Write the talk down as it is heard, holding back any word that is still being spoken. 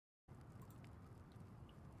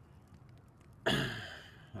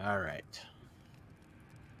Alright.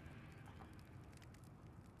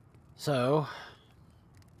 So,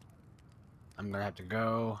 I'm gonna have to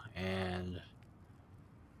go and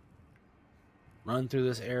run through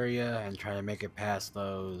this area and try to make it past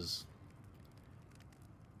those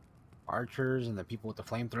archers and the people with the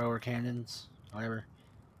flamethrower cannons, whatever.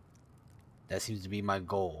 That seems to be my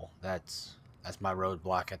goal. That's my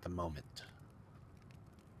roadblock at the moment.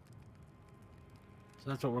 So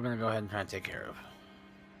that's what we're gonna go ahead and try and take care of.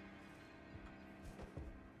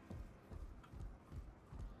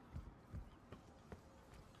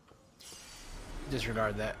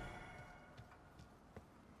 Disregard that.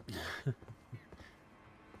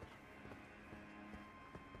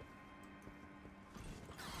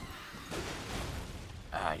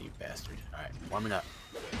 Ah, you bastard. Alright, warming up.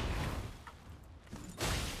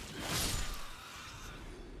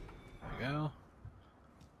 There we go.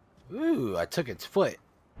 Ooh, I took its foot.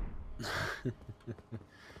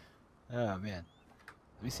 Oh man.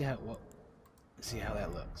 Let me see how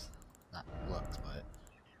that looks. Not looks, but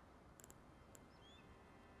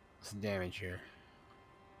what's the damage here?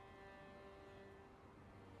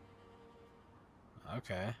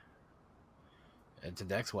 Okay. It's a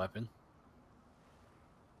dex weapon.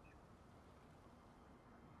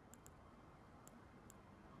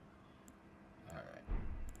 Alright.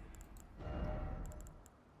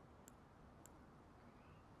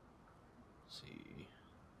 See.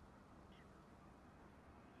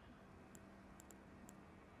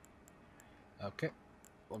 Okay.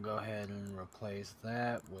 We'll go ahead and replace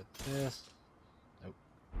that with this. Nope.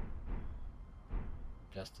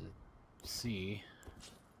 Just to see.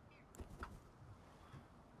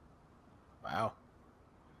 Wow.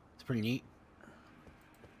 It's pretty neat.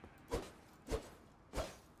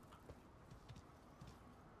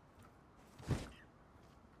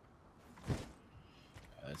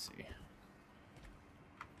 Let's see.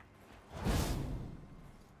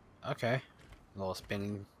 Okay. A little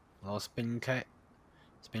spinning cut.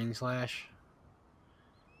 Spinning slash.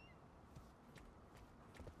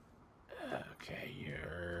 Okay,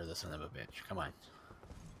 you're the son of a bitch. Come on.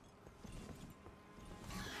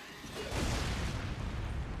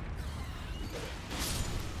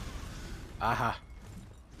 Aha.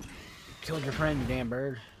 Killed your friend, you damn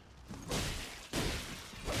bird.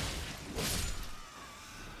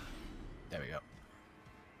 There we go.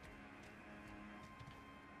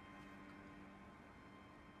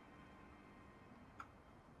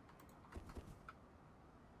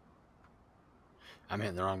 I'm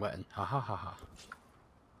hitting the wrong button. Ha ha ha ha.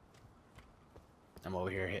 I'm over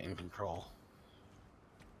here hitting control.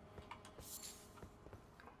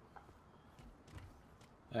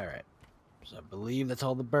 Alright. So I believe that's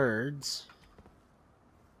all the birds.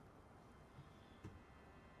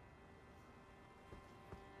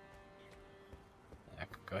 I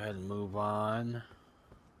can go ahead and move on.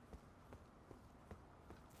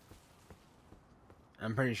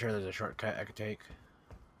 I'm pretty sure there's a shortcut I could take.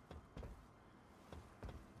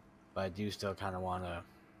 But I do still kind of want to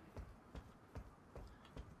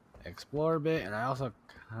explore a bit, and I also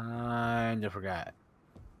kind of forgot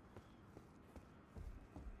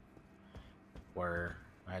where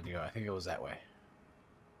I had to go. I think it was that way.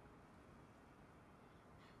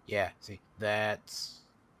 Yeah, see, that's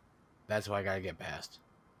what I gotta get past.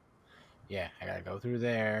 Yeah, I gotta go through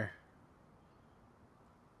there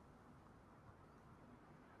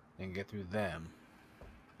and get through them.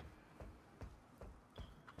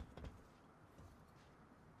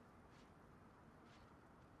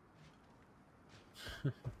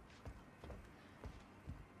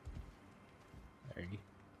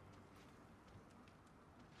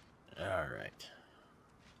 Alright.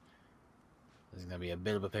 This is gonna be a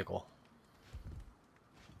bit of a pickle.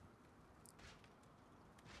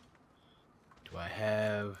 Do I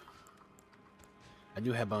have... I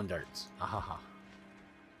do have bone darts. Ahaha.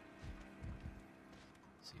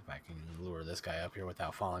 See if I can lure this guy up here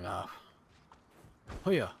without falling off. Oh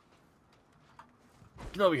yeah.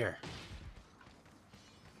 Get over here.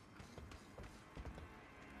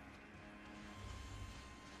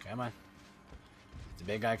 Come on. Is the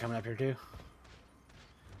big guy coming up here too?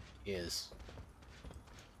 He is.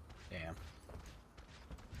 Damn.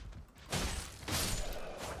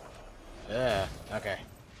 Okay.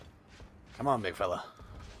 Come on, big fella.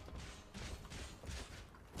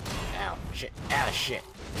 Ow, shit. Ah, shit.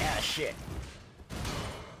 Ah, shit.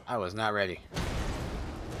 I was not ready.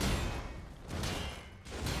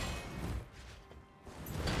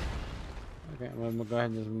 Okay, well, we'll go ahead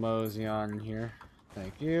and just mosey on here.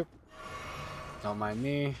 Thank you. Don't mind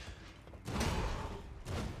me.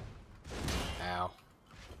 Ow.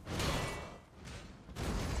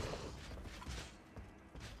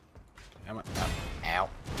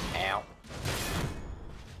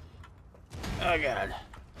 Oh god.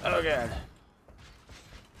 Oh god.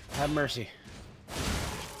 Have mercy.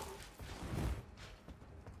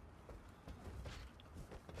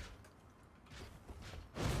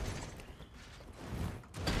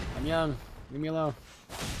 I'm young. Leave me alone.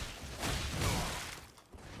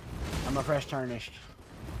 I'm a fresh tarnished.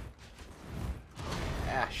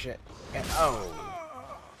 Ah, shit. Oh.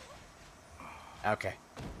 Okay.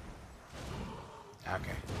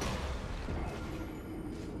 Okay.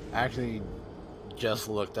 I actually just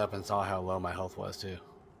looked up and saw how low my health was, too.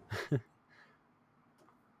 But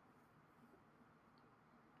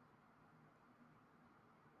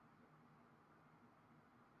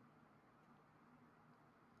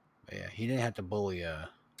yeah, he didn't have to bully a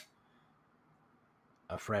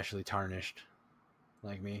freshly tarnished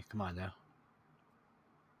like me. Come on now.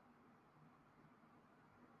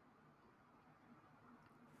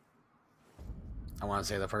 I want to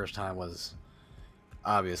say the first time was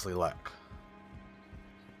obviously luck.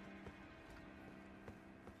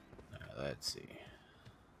 Let's see.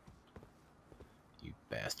 You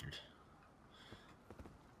bastard.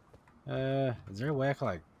 Is there a way I can,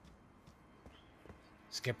 like,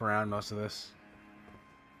 skip around most of this?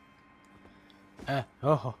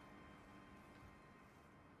 Oh.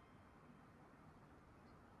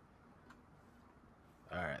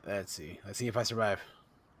 Alright, let's see. Let's see if I survive.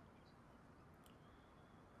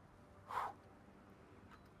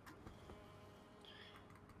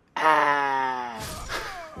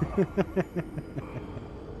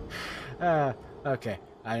 Ah! Okay.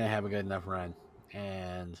 I didn't have a good enough run.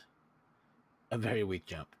 And a very weak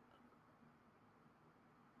jump.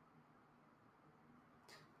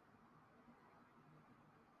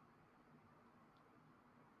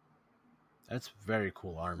 That's very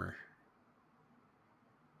cool armor.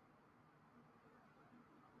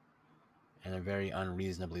 And a very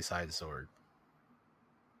unreasonably sized sword.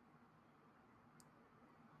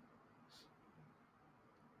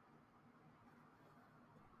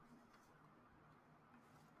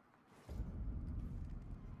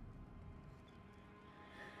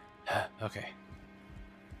 Okay.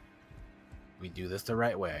 We do this the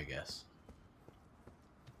right way, I guess.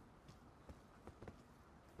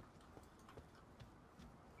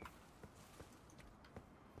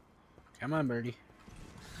 Come on, birdie.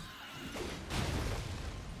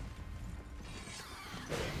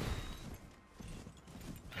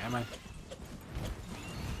 Come on.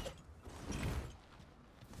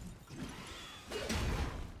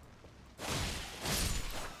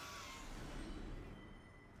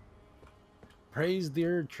 Praise the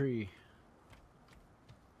Erd Tree.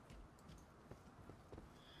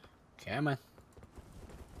 Come on.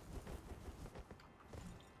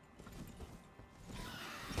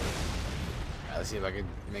 Alright, let's see if I can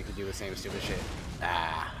make it do the same stupid shit.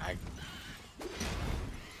 Ow.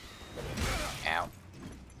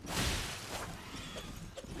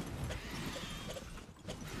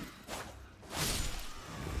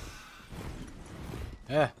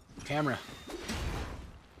 Camera.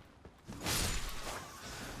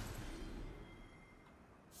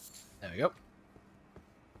 There we go.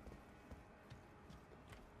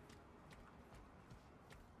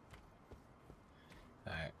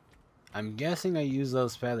 Alright. I'm guessing I use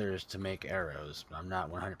those feathers to make arrows, but I'm not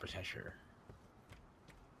 100% sure.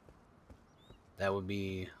 That would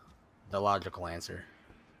be the logical answer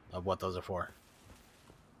of what those are for.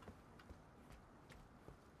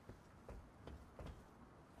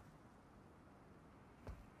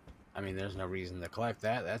 I mean, there's no reason to collect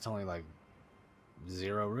that. That's only like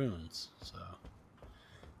 0 runes, so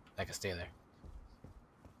that can stay there.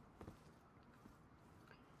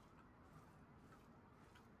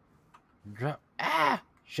 Drop. Ah!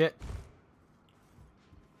 Shit.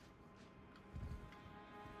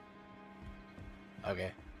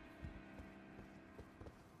 Okay.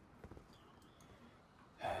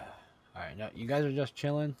 Alright, no, you guys are just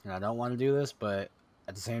chilling, and I don't want to do this, but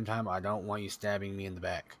at the same time, I don't want you stabbing me in the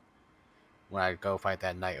back when I go fight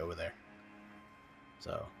that knight over there.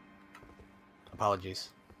 So, apologies.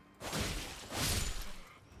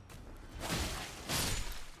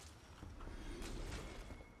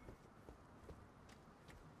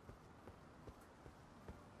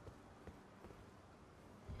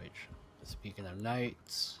 Wait, speaking of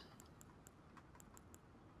knights,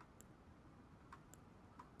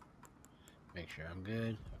 make sure I'm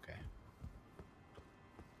good. Okay.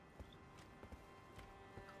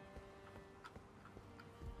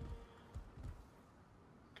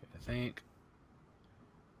 Okay, I think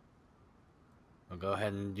I'll go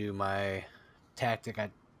ahead and do my tactic I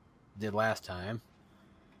did last time.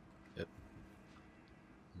 Yep.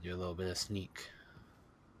 Do a little bit of sneak.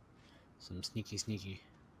 Some sneaky.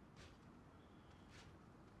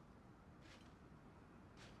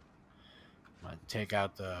 Take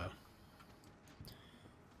out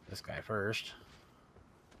this guy first.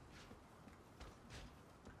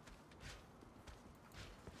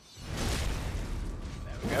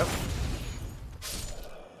 There we go.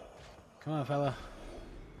 Come on, fella.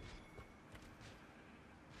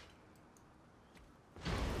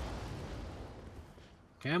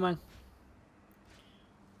 Come on.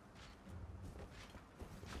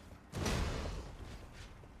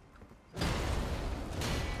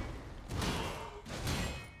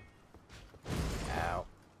 Ow.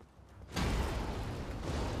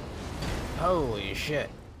 Holy shit.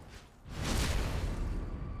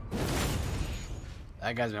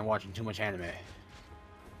 That guy's been watching too much anime.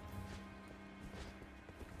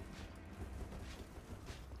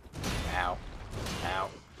 Ow. Ow.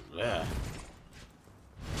 Ugh.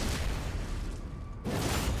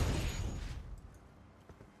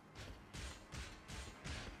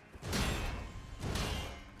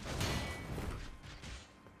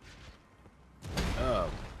 Oh.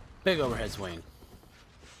 Big overhead swing.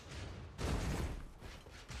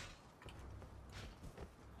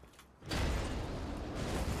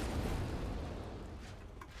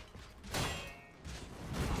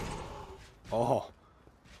 Oh,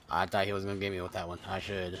 I thought he was gonna get me with that one. I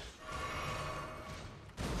should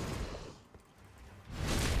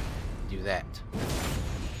do that.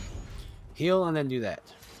 Heal and then do that.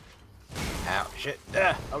 Ow, shit.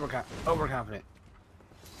 Overconfident.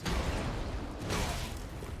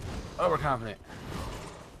 Overconfident.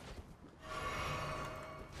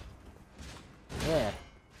 Yeah.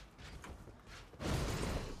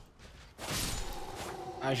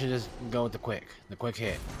 I should just go with the quick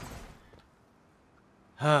hit.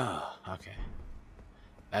 Okay.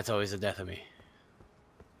 That's always the death of me.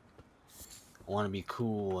 I want to be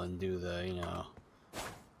cool and do the, you know,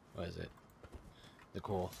 what is it? The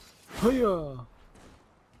cool. Hiya!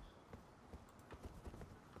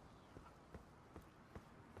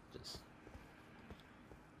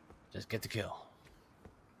 Just get the kill.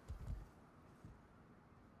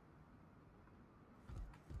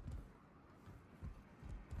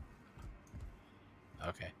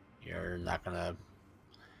 Okay. You're not gonna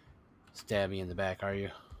stab me in the back, are you?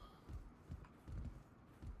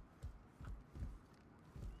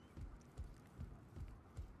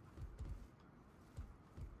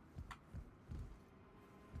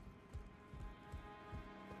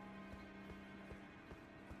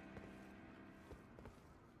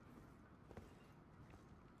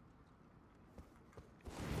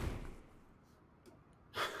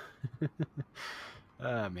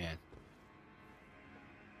 Oh man.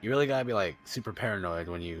 You really gotta be like super paranoid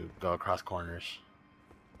when you go across corners.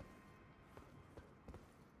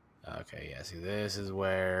 Okay, yeah, see, this is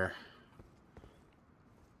where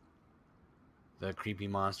the creepy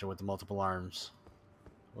monster with the multiple arms.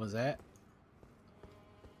 What was that?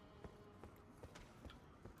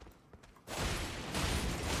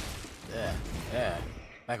 Yeah.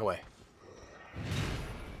 Back away.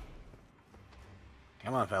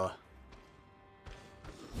 Come on, fella.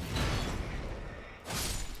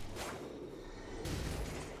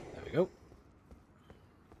 There we go.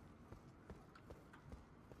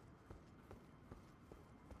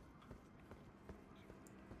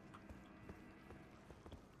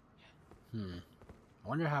 I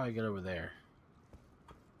wonder how I get over there.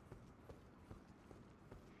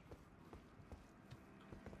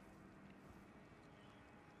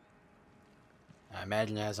 I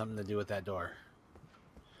imagine it has something to do with that door.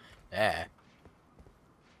 Yeah.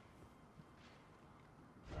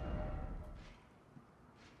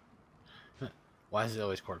 Why is it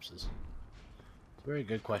always corpses? It's a very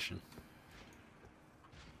good question.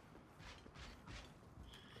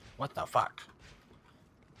 What the fuck?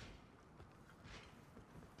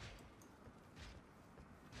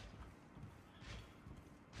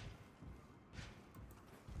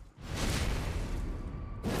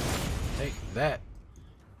 Take that,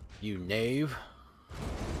 you knave.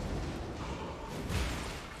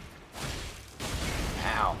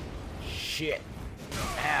 Ow. Shit.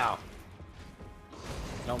 Ow.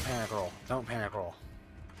 Don't panic roll. Don't panic roll.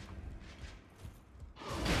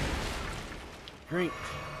 Drink.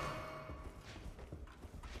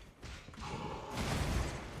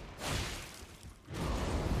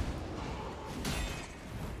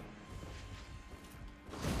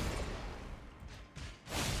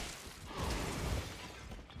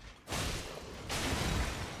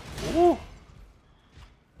 Woo.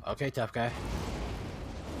 Okay, tough guy.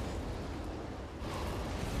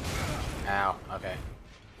 Ow. Okay.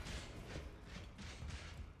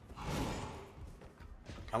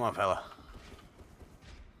 Come on, fella.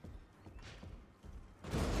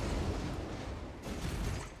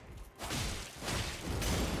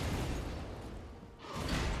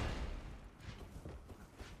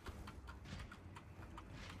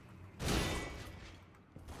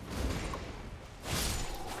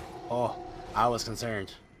 I was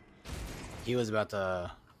concerned. He was about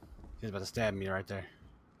to stab me right there.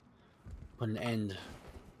 Put an end.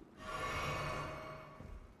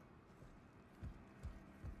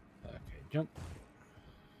 Okay, jump.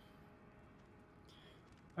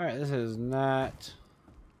 Alright, this is not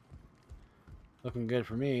looking good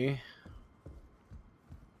for me.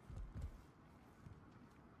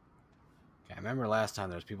 Okay, I remember last time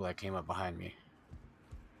there was people that came up behind me.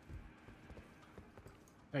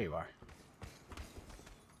 There you are.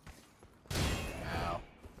 Ow.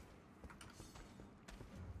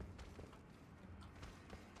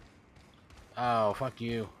 Oh, fuck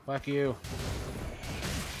you. Fuck you.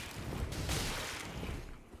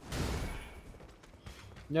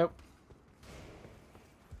 Nope.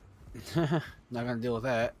 Not gonna deal with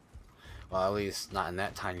that. Well, at least not in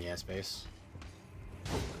that tiny ass space.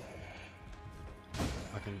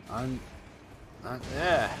 Fucking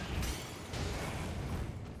yeah.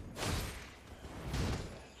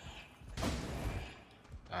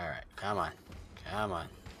 Alright, come on. Come on.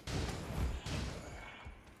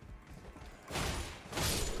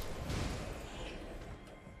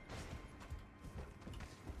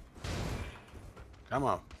 Come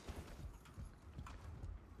on.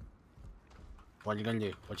 What you gonna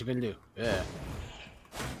do? What you gonna do? Yeah.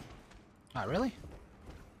 Ah, really?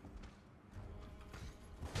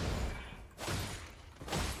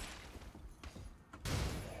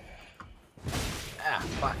 Ah,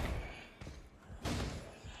 fuck.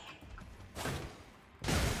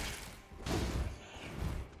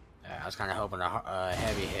 I was kind of hoping a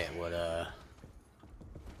heavy hit would,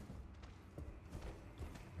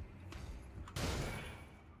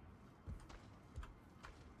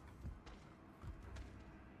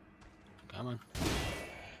 Come on.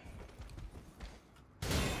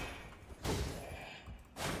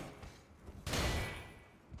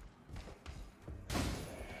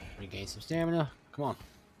 Regain some stamina. Come on.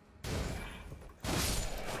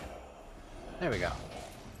 There we go.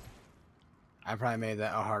 I probably made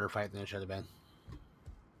that a harder fight than it should have been.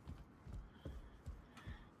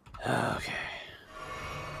 Okay.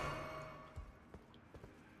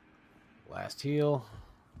 Last heal.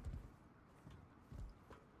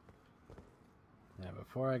 Now,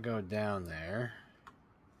 before I go down there,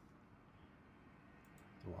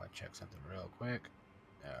 I want to check something real quick.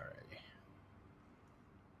 Alrighty.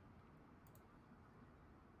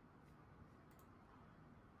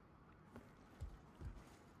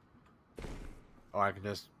 Or I could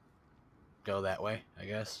just go that way, I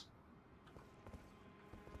guess.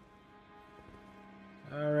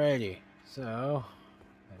 Alrighty. So,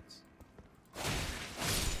 that's...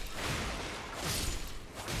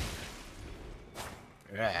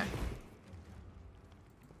 Yeah.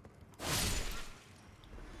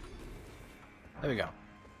 There we go.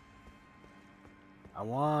 I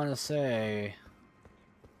want to say...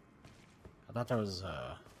 I thought there was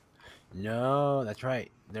No, that's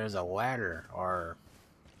right. There's a ladder or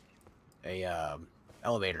a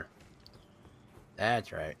elevator.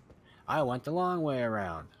 That's right. I went the long way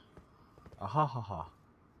around. Ah ha ha ha.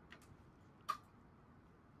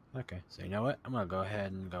 Okay, so you know what? I'm gonna go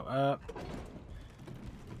ahead and go up.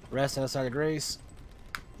 Rest outside of grace.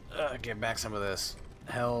 Get back some of this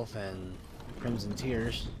health and crimson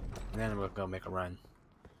tears. And then we'll go make a run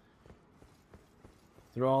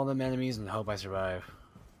through all them enemies and hope I survive.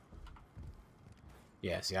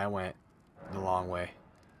 Yeah, see, I went the long way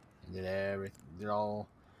and did all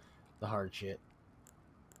the hard shit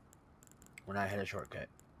when I had a shortcut.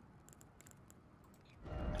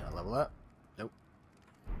 Can I level up? Nope.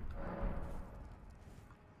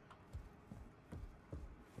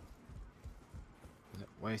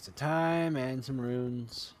 Waste of time and some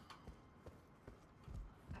runes.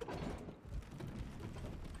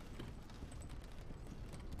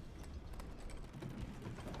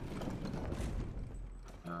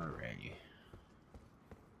 Alrighty.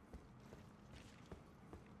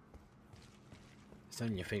 Still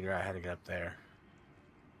need to figure out how to get up there.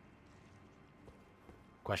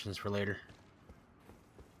 Questions for later.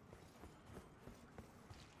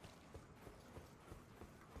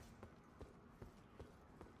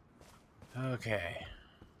 Okay.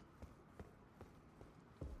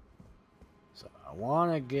 So I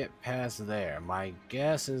want to get past there. My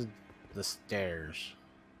guess is the stairs.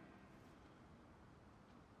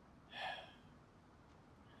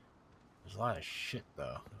 There's a lot of shit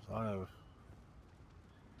though. There's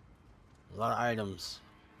a lot of items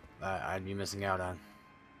that I'd be missing out on.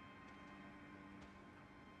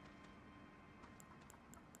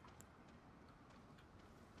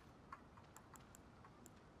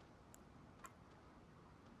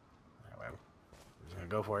 Anyway, we're just gonna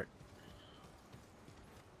go for it.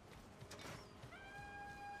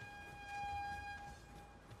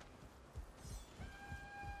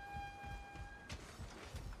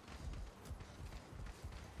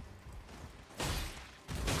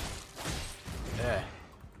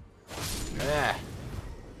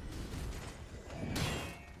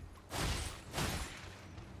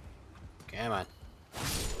 Come on.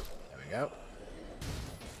 There we go.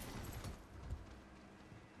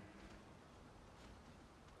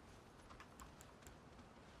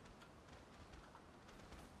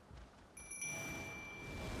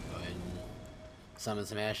 Go ahead and summon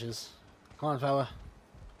some ashes. Come on, fella.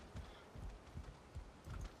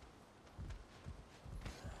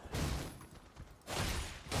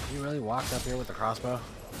 You really walked up here with the crossbow?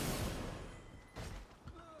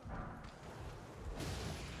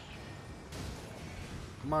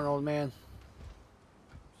 Come on, old man.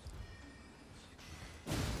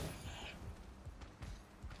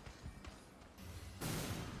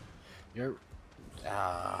 You're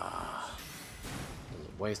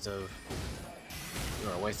waste of.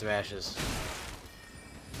 You're a waste of ashes.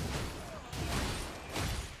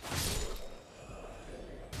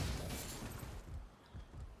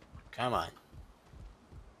 Come on.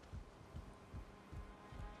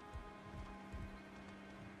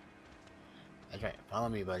 That's right. Follow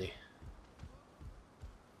me, buddy.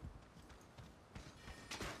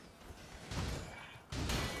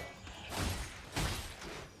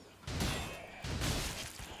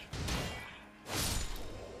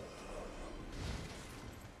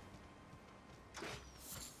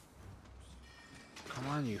 Come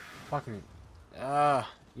on, you fucking...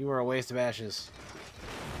 you were a waste of ashes.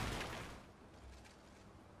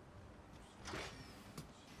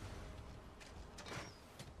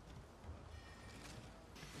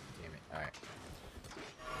 Damn it. Alright.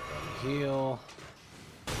 Heal.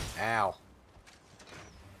 Ow.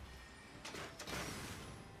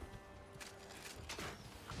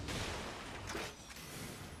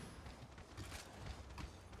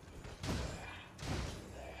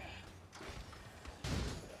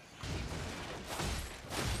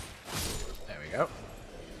 Yep.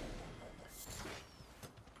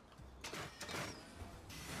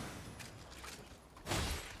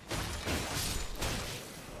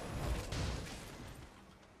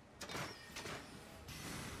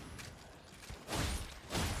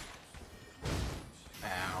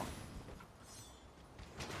 Ow.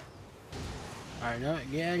 Alright, no,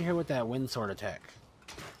 get out of here with that wind sword attack.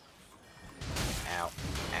 Ow.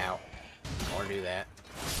 Ow. Don't want to do that.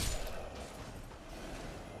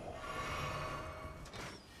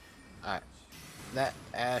 Alright. That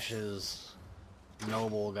Ash's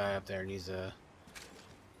noble guy up there needs to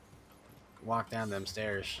walk down them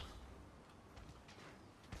stairs.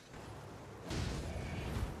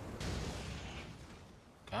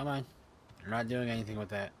 Come on. You're not doing anything with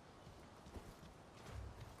that.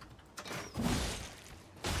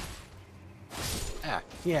 Ah,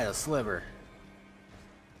 he had a sliver.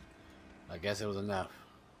 I guess it was enough.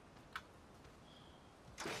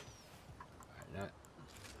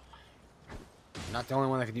 Not the only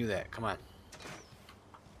one that can do that. Come on.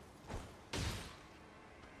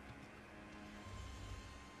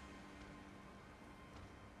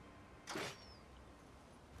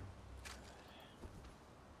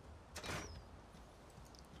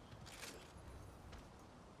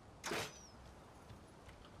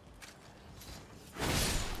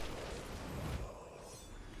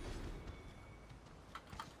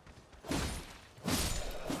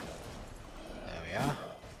 There we are.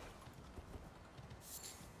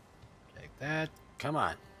 That, come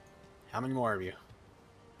on. How many more of you?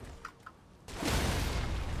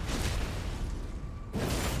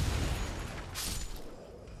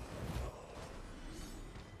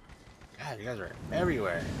 God, you guys are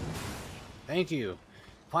everywhere. Thank you.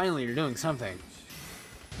 Finally, you're doing something.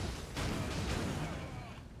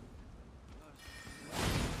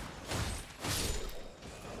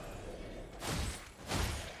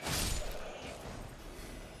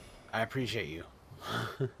 I appreciate you.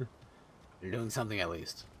 You're doing something at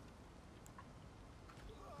least.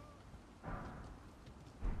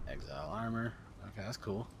 Exile armor. Okay, that's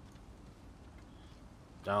cool.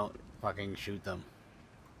 Don't fucking shoot them.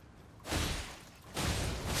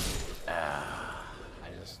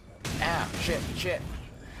 Shit.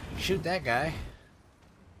 Shoot that guy.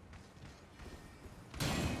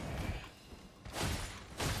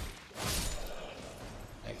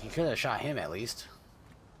 Like, you could have shot him at least.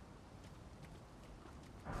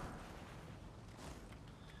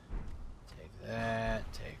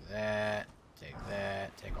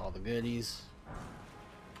 Take all the goodies.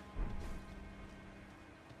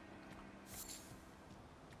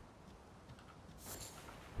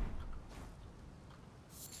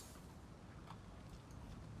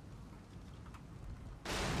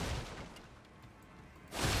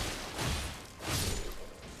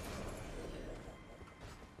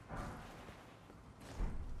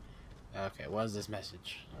 Okay, what is this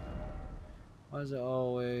message? Why is it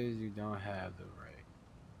always you don't have the right?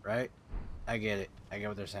 Right? I get it. I get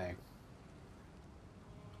what they're saying.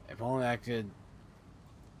 If only I could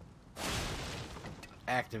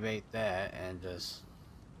activate that and just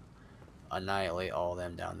annihilate all of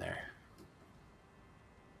them down there.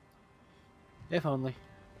 If only.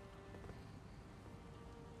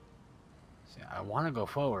 See, I want to go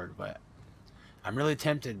forward, but I'm really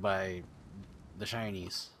tempted by the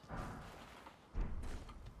shinies.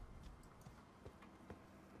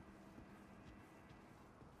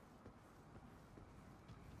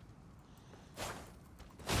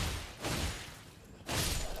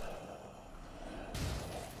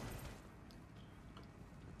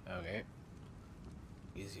 Okay.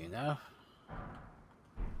 Easy enough.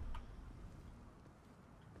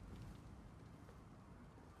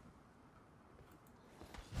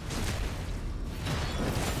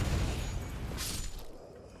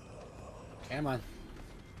 Come on.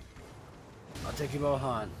 I'll take you both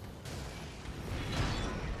on.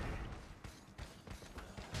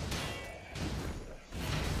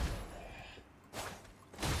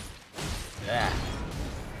 Yeah.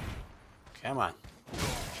 Come on.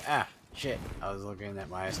 Ah, shit. I was looking at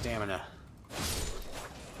my stamina.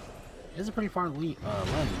 It's a pretty far lunge.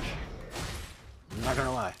 I'm not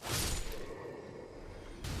gonna lie.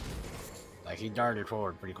 Like, he darted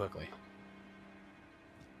forward pretty quickly.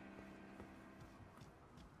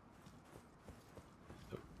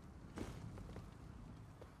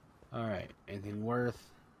 Alright, anything worth?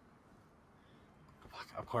 Fuck,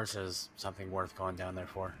 of course there's something worth going down there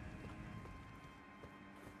for.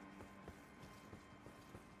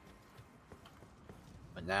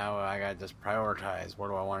 But now I gotta just prioritize. Where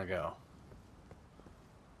do I want to go?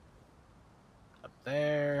 Up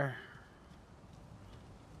there.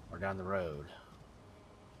 Or down the road?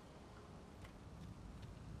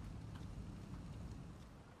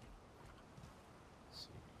 Let's see.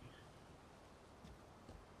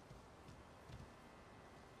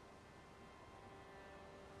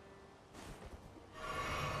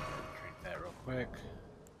 Drink that real quick.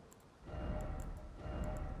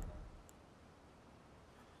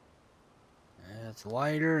 It's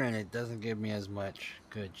lighter and it doesn't give me as much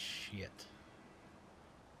good shit.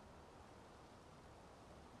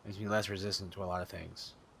 Makes me less resistant to a lot of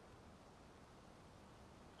things.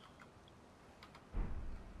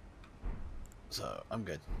 So, I'm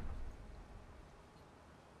good.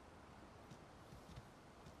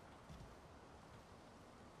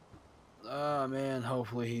 Oh man,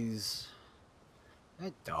 hopefully he's...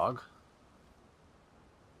 That dog?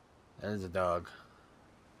 That is a dog.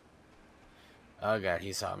 Oh god,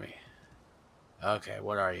 he saw me. Okay,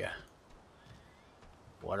 what are you?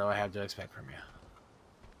 What do I have to expect from you?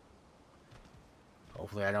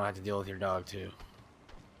 Hopefully I don't have to deal with your dog too.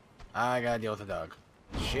 I gotta deal with the dog.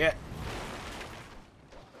 Shit!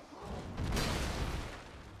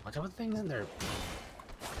 Watch out with things in there.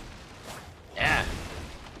 Yeah!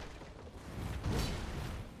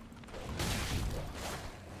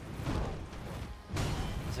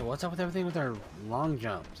 So what's up with everything with our long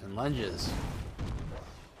jumps and lunges?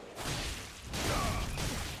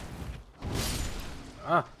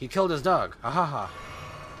 Ah, he killed his dog. Ha ha ha.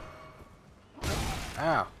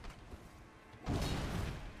 Ow.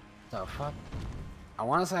 The fuck? I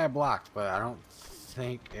want to say I blocked, but I don't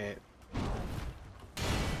think it...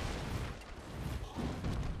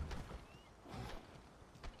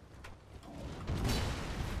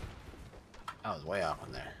 I was way off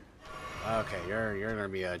on there. Okay, you're gonna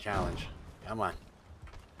be a challenge. Come on.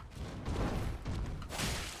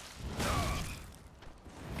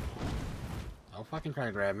 Don't fucking try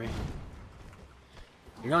to grab me.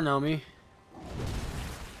 You don't know me.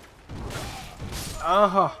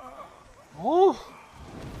 Oh. Oh.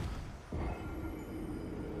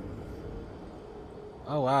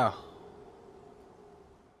 Oh wow.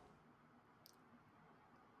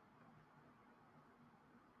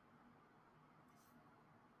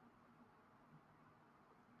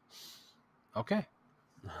 Okay.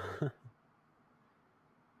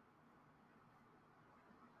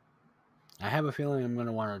 I have a feeling I'm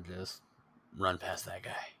gonna want to just run past that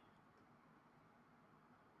guy.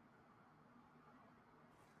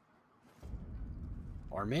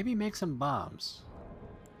 Or maybe make some bombs.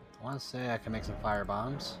 I want to say I can make some fire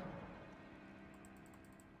bombs.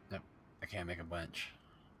 Nope, I can't make a bunch.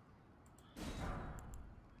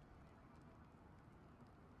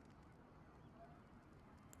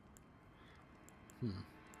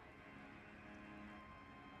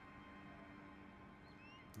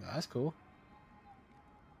 That's cool.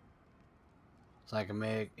 So I can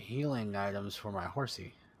make healing items for my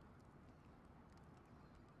horsey.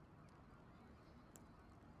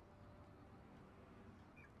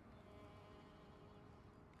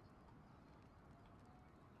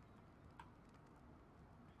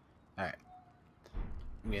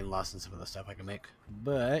 I'm getting lost in some of the stuff I can make.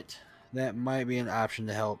 But that might be an option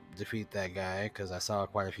to help defeat that guy, because I saw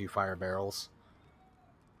quite a few fire barrels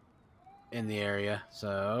in the area,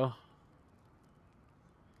 so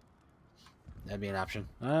that'd be an option.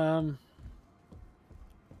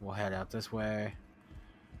 We'll head out this way.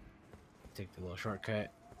 Take the little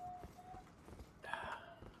shortcut.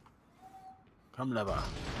 Come leva.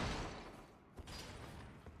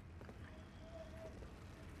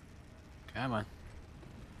 Come on.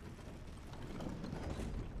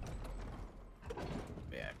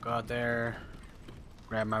 Yeah, go out there,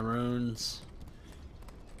 grab my runes,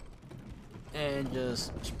 and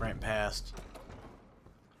just sprint past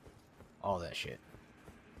all that shit.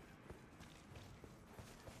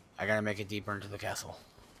 I gotta make it deeper into the castle.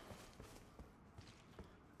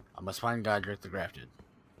 I must find Godrick the Grafted.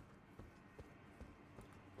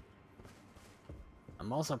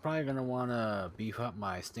 I'm also probably gonna wanna beef up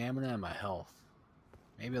my stamina and my health.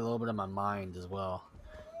 Maybe a little bit of my mind as well,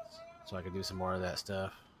 so I can do some more of that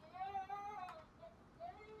stuff.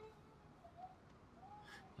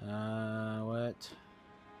 What?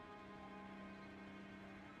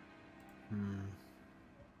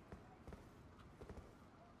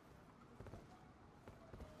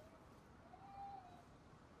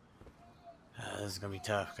 This is gonna be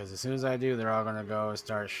tough, because as soon as I do, they're all gonna go and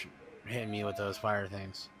start hitting me with those fire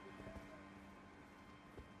things.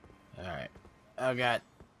 Alright. Oh god.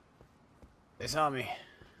 They saw me.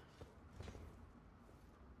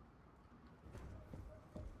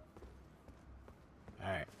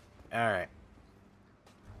 Alright. Alright.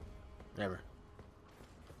 Whatever.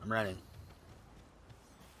 I'm running.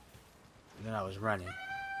 And then I was running.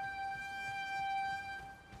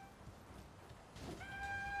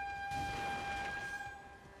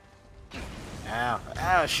 Ow.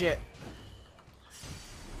 Ow, shit.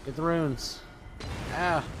 Get the runes.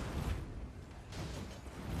 Ow.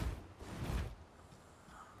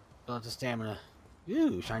 Build up the stamina.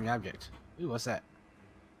 Ooh, shiny object. Ooh, what's that?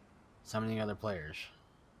 Summoning other players.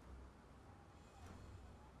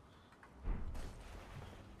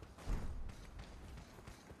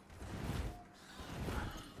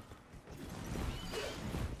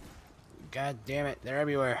 God damn it, they're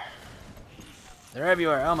everywhere. They're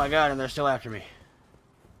everywhere. Oh my god, and they're still after me.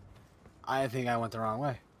 I think I went the wrong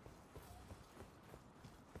way.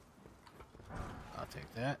 I'll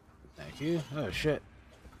take that. Thank you. Oh shit.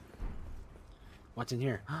 What's in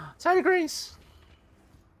here? Side of grace.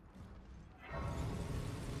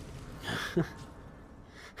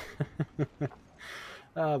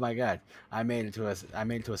 Oh my god. I made it to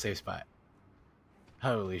a safe spot.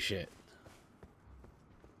 Holy shit.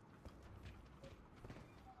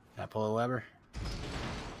 Can I pull a lever?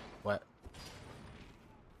 What?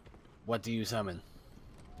 What do you summon?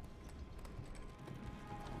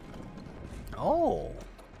 Oh!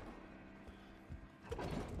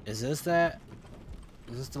 Is this that?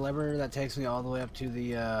 Is this the lever that takes me all the way up to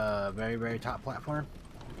the very, very top platform?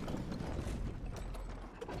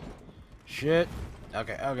 Shit.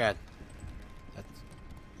 Okay, oh god.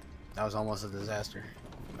 That was almost a disaster.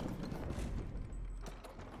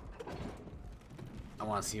 I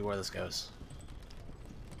want to see where this goes.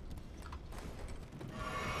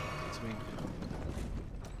 Sweet.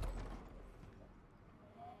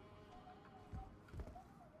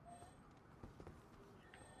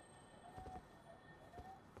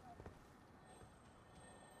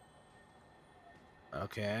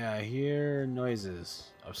 Okay, I hear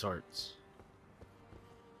noises of sorts.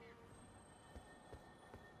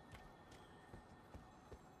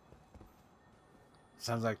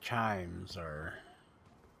 Sounds like chimes or...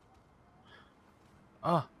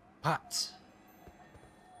 Oh, pots.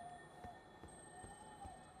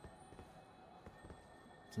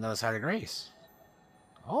 It's another side of grace.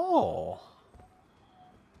 Oh.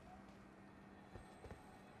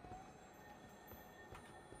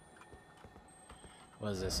 What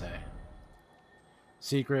does this say?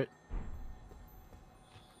 Secret.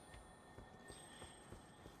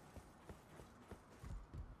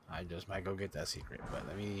 I just might go get that secret, but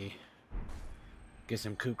let me get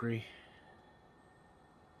some kukri.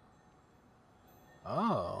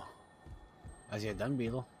 Oh. I see a dung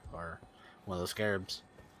beetle, or one of those scarabs.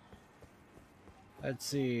 Let's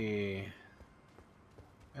see.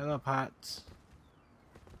 Hello, pots.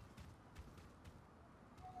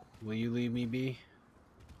 Will you leave me be?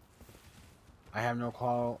 I have no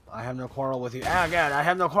quarrel with you. Ah, God, I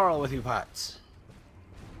have no quarrel with you, pots.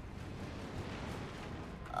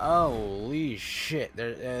 Holy shit,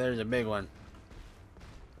 there's a big one.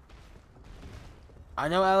 I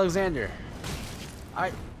know Alexander.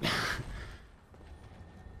 I'm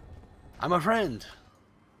a friend.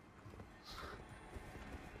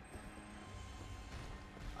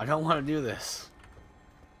 I don't want to do this.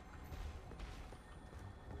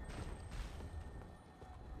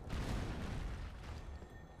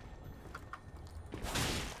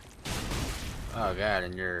 Oh god,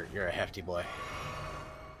 and you're a hefty boy.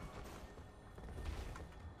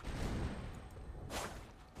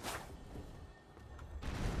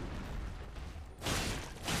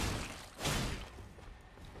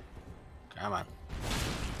 Come on.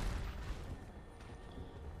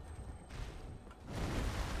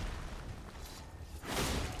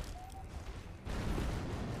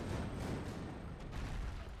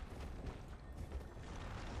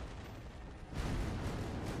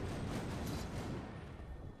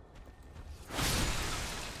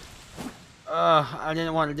 I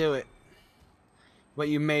didn't want to do it, but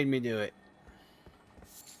you made me do it.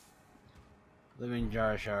 Living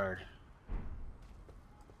jar shard.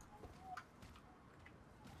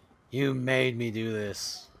 You made me do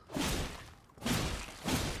this.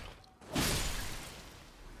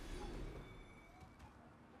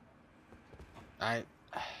 I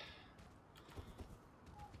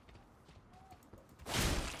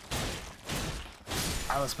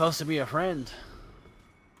was supposed to be a friend.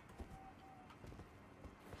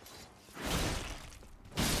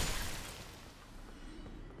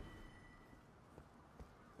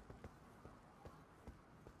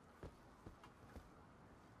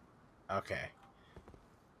 Okay.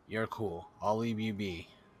 You're cool. I'll leave you be.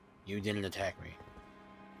 You didn't attack me.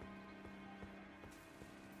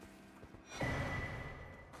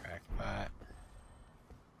 Cracked pot.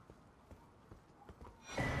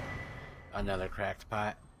 Another cracked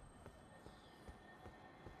pot.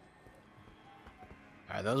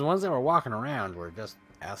 Alright, those ones that were walking around were just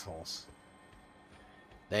assholes.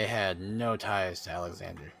 They had no ties to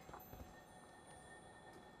Alexander.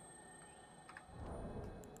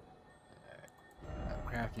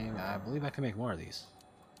 Crafting. I believe I can make more of these.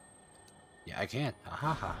 Yeah, I can.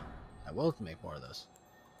 Ahaha. I will make more of those.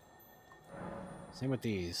 Same with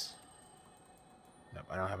these. Nope,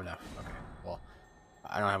 I don't have enough. Okay, well,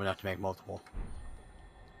 I don't have enough to make multiple.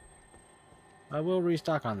 I will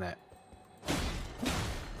restock on that.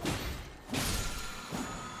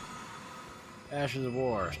 Ashes of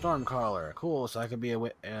War, Stormcaller. Cool, so I could be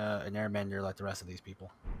an airbender like the rest of these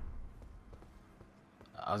people.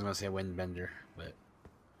 I was going to say a windbender, but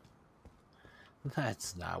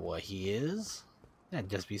that's not what he is. That'd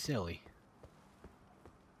just be silly.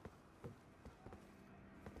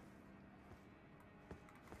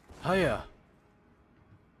 Oh yeah.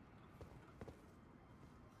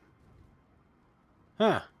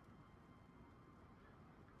 Huh.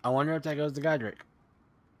 I wonder if that goes to Godrick.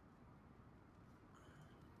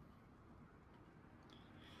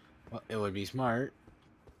 Well, it would be smart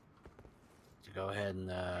to go ahead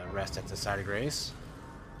and rest at the side of grace.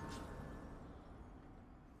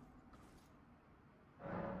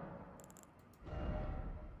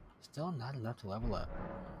 Still not enough to level up.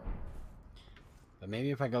 But maybe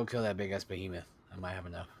if I go kill that big ass behemoth, I might have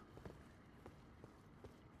enough.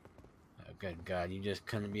 Oh, good God, you just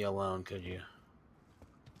couldn't be alone, could you?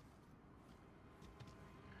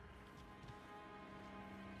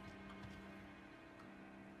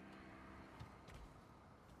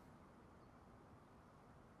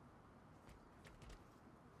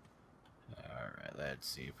 Alright, let's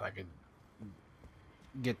see if I could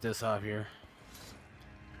get this off here.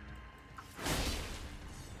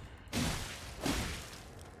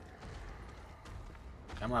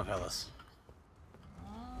 Come on, fellas.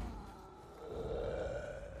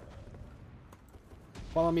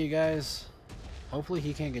 Follow me, guys. Hopefully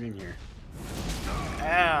he can't get in here.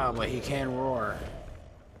 Ow, but he can roar.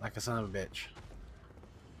 Like a son of a bitch.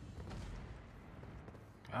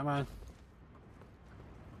 Come on.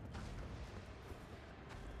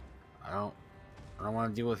 I don't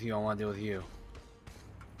want to deal with you, I want to deal with you.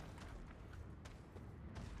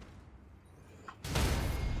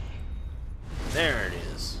 There it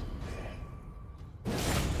is.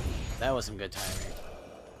 That was some good timing.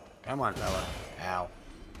 Come on, fella. Ow.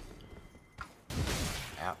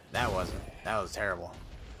 Ow. That wasn't. That was terrible.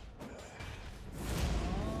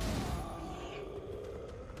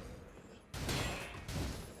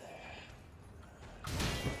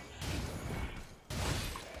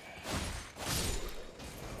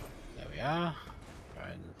 There we are. Go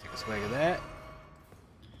ahead and take a swig of that.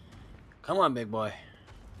 Come on, big boy.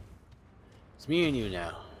 It's me and you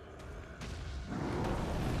now.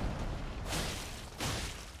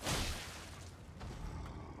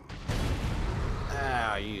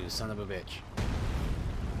 Ah, you son of a bitch.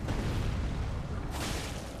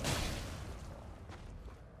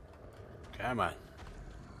 Come on.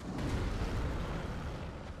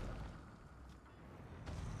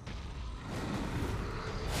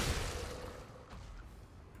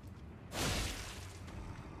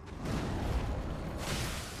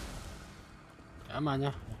 Come on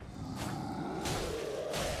now.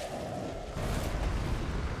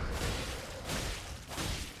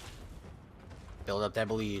 Build up that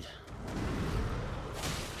bleed.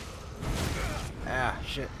 Ah,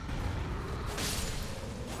 shit.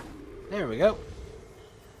 There we go.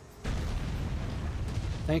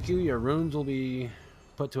 Thank you. Your runes will be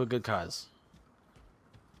put to a good cause.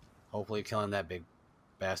 Hopefully killing that big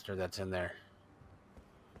bastard that's in there.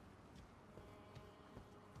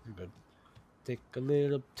 Good. Take a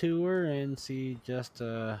little tour and see just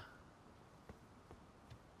what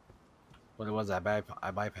it was I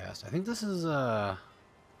bypassed. I think this is that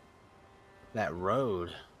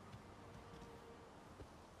road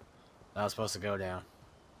that I was supposed to go down.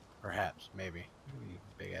 Perhaps, maybe.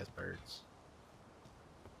 Big ass birds.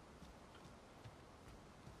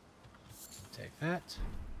 Take that.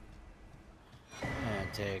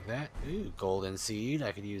 And take that. Ooh, golden seed.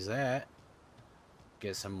 I could use that.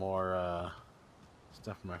 Get some more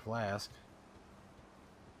stuff from my flask.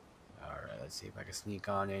 Alright, let's see if I can sneak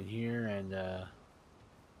on in here and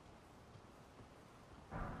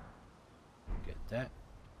get that.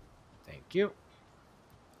 Thank you.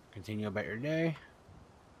 Continue about your day.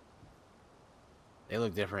 They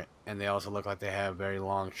look different, and they also look like they have very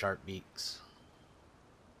long, sharp beaks.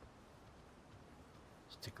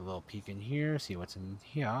 Let's take a little peek in here, see what's in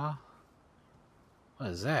here. What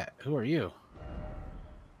is that? Who are you?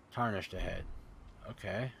 Tarnished ahead.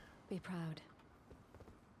 Okay. Be proud.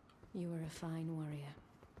 You were a fine warrior.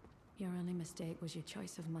 Your only mistake was your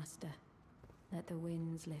choice of master. Let the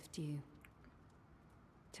winds lift you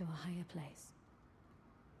to a higher place.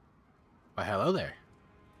 Why, hello there.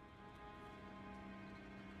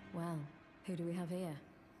 Well, who do we have here?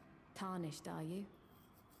 Tarnished, are you?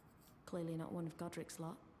 Clearly not one of Godrick's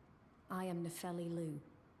lot. I am Nepheli Lu.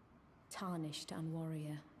 Tarnished and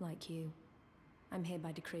warrior, like you. I'm here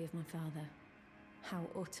by decree of my father. How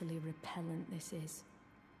utterly repellent this is.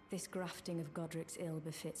 This grafting of Godrick's ill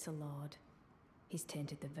befits a lord. He's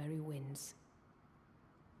tainted the very winds.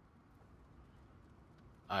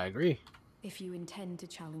 I agree. If you intend to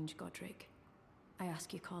challenge Godrick, I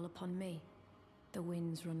ask you call upon me. The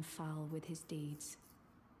winds run foul with his deeds.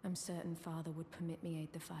 I'm certain father would permit me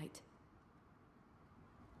aid the fight.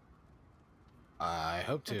 I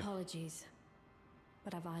hope to. Apologies,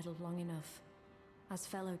 but I've idled long enough. As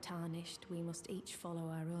fellow Tarnished, we must each follow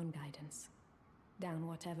our own guidance. Down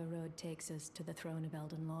whatever road takes us to the throne of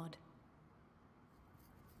Elden Lord.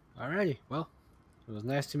 Alrighty, well, it was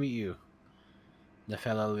nice to meet you,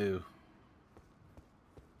 Nepheli Lu.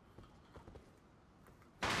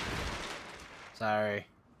 Sorry.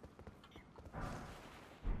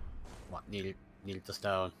 What, needed the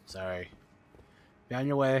stone. Sorry. Be on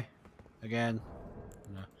your way. Again.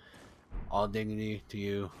 You know, all dignity to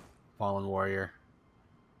you, fallen warrior.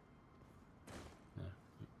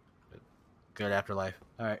 Good afterlife.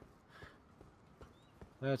 Alright.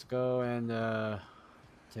 Let's go and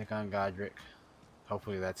take on Godrick.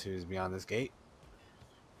 Hopefully that's who's beyond this gate.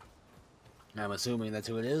 I'm assuming that's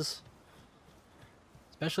who it is.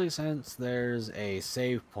 Especially since there's a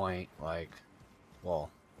save point, like,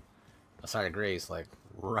 well, a site of grace, like,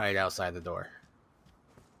 right outside the door.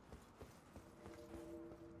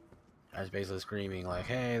 I was basically screaming, like,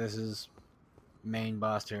 hey, this is main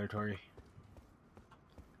boss territory.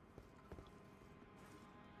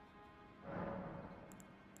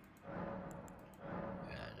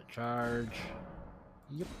 And a charge.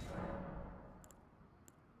 Yep.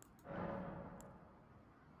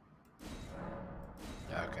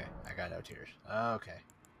 Okay, I got no tears. Okay.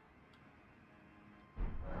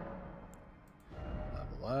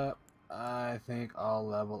 Level up. I think I'll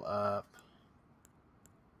level up.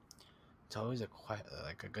 It's always a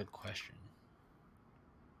good question.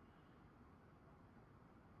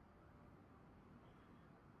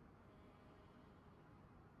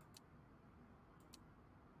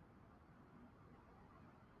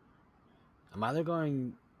 I'm either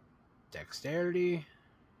going dexterity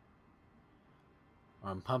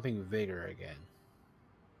or I'm pumping vigor again.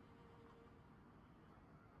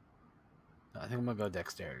 I think I'm gonna go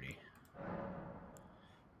dexterity.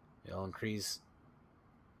 It'll increase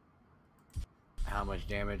how much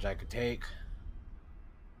damage I could take,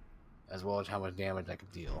 as well as how much damage I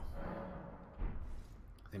could deal.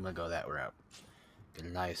 I think I'm gonna go that route. Get a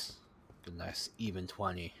nice even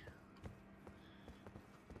 20.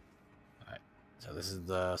 Alright, so this is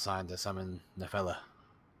the sign to summon Nepheli.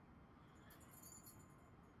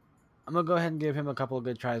 I'm gonna go ahead and give him a couple of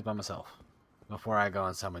good tries by myself before I go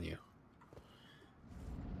and summon you.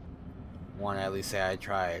 Want to at least say I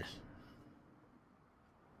tried.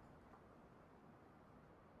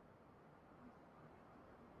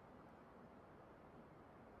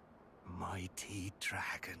 mighty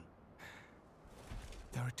dragon.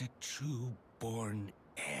 Thou the true-born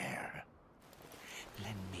heir.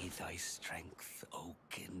 Lend me thy strength, O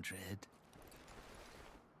kindred.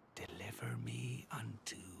 Deliver me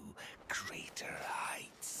unto greater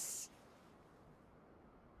heights.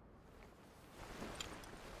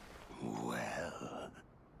 Well...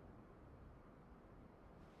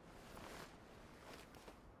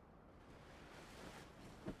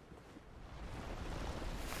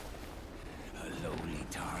 a lowly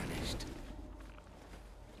tarnished.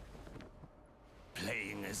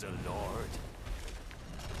 Playing as a lord.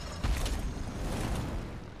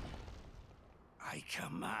 I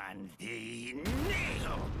command thee,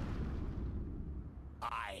 kneel!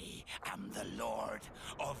 I am the lord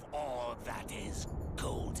of all that is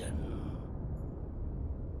golden.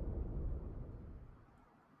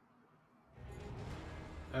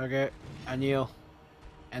 Okay, I kneel.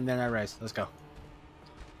 And then I rise. Let's go.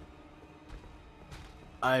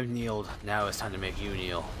 I've kneeled. Now it's time to make you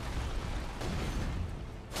kneel.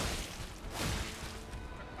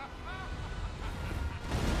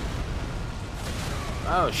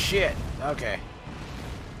 Oh shit. Okay.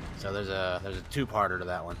 So there's a two-parter to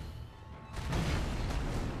that one.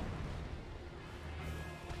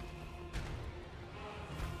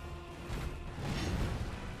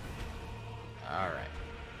 All right.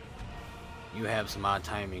 You have some odd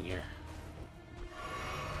timing here.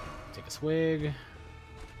 Take a swig.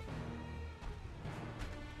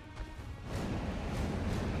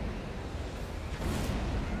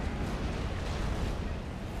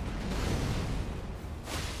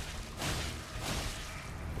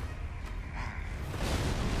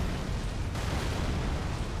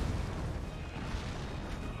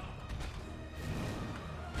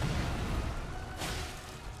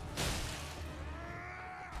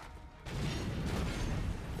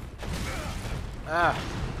 Ah.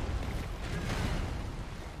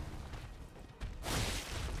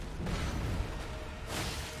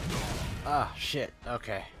 Ah, shit.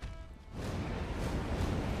 Okay.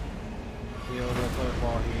 Heal real quick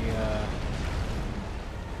while he,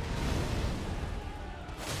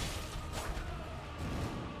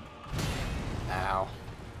 Ow.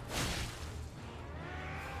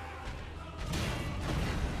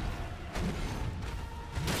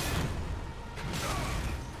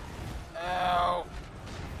 Ow.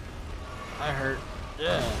 I hurt.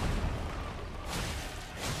 Yeah.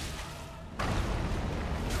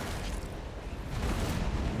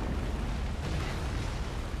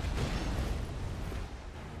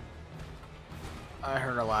 I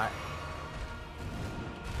hurt a lot.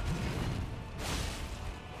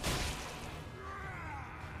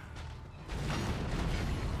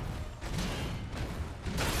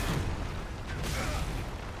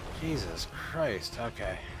 Jesus Christ,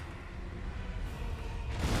 okay.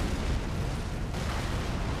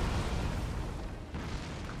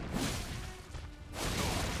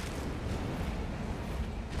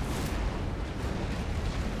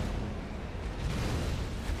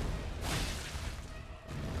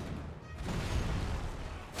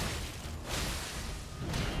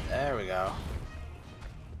 There we go.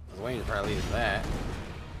 I was waiting for at least that.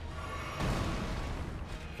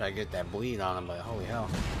 Try to get that bleed on him, but holy hell.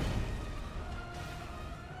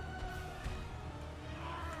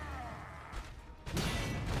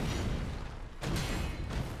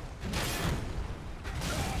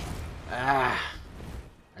 Ah!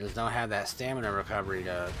 I just don't have that stamina recovery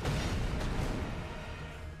to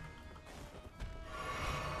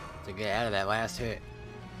get out of that last hit.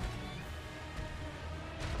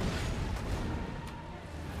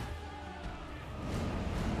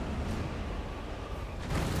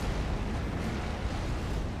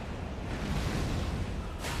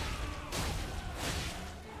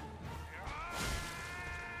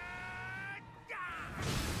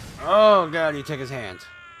 Oh god, he took his hands.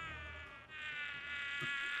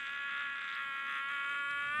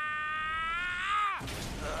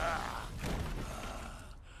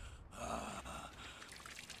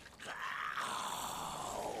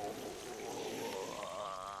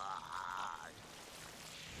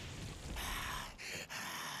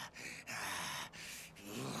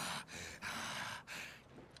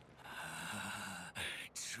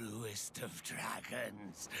 Truest of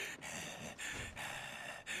dragons.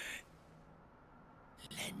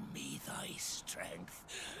 Lend me thy strength.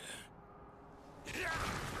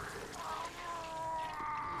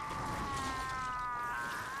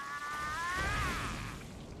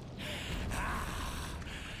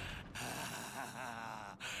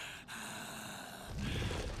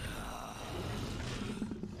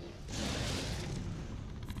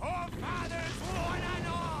 Forefathers, one and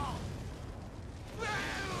all!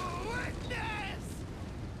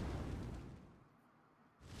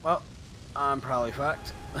 Well, I'm probably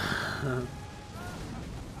fucked.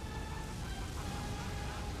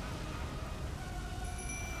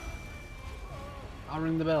 I'll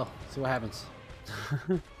ring the bell. See what happens.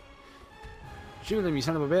 Shoot him, you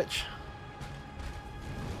son of a bitch.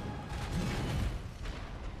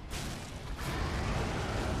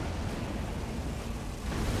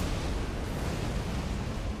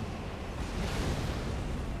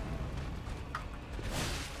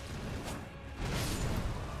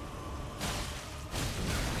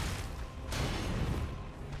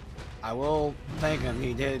 I will thank him.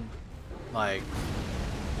 He did, like,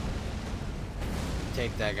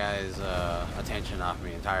 take that guy's attention off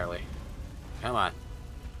me entirely. Come on.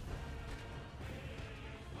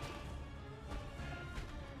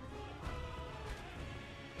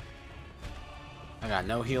 I got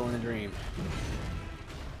no heal in the dream.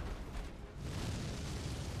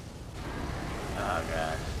 Oh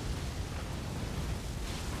god.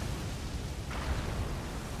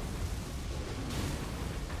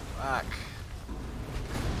 Fuck.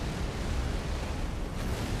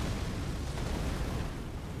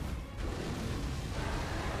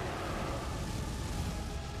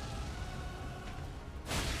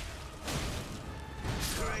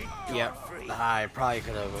 Yep, I probably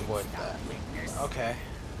could have avoided that. Okay,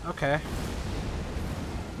 okay.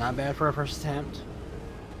 Not bad for a first attempt.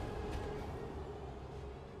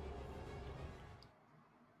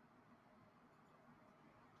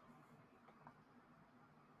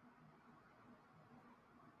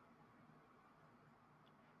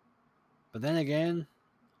 But then again,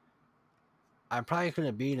 I probably could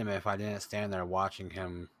have beat him if I didn't stand there watching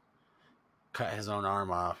him cut his own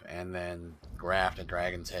arm off and then graft a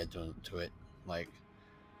dragon's head to it. Like,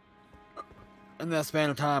 in that span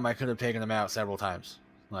of time, I could have taken him out several times.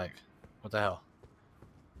 Like, what the hell?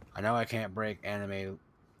 I know I can't break anime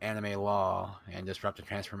law and disrupt the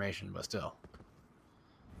transformation, but still.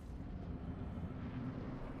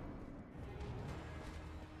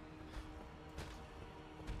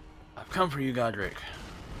 I've come for you, Godrick.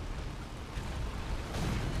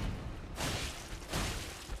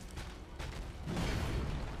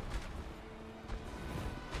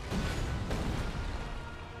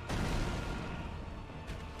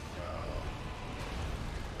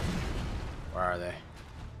 Where are they?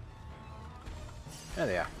 There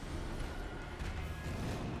they are.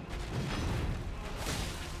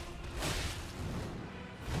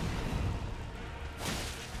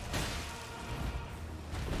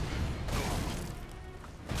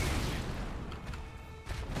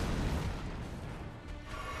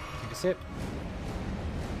 Take a sip.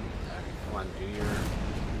 Come on, do your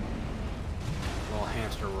little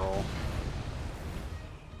hamster roll.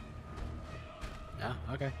 Yeah,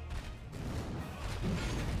 okay.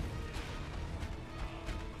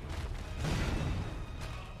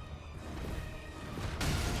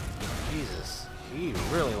 Jesus, he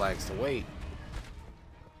really likes to wait.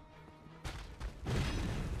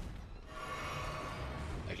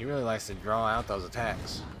 Like, he really likes to draw out those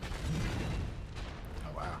attacks.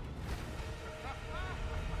 Oh, wow.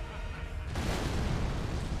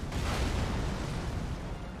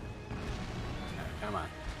 Okay, come on.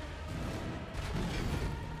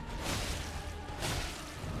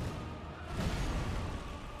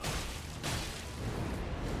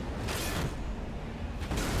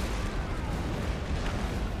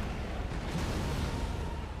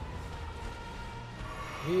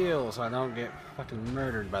 Heal so I don't get fucking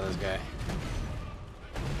murdered by this guy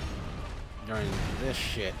during this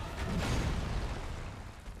shit.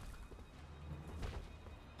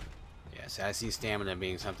 Yes, I see stamina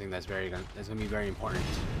being something that's gonna be very important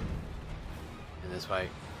in this fight.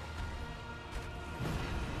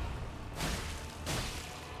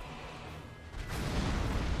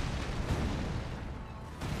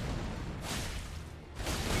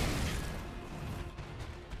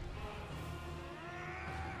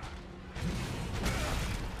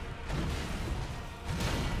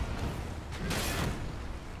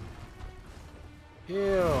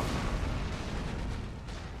 Heal.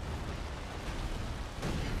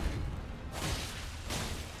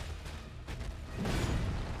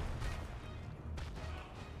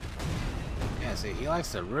 Yeah, see, he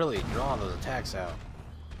likes to really draw those attacks out.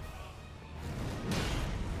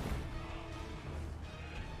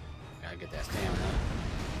 Gotta get that stamina.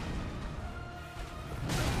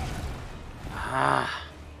 Ah.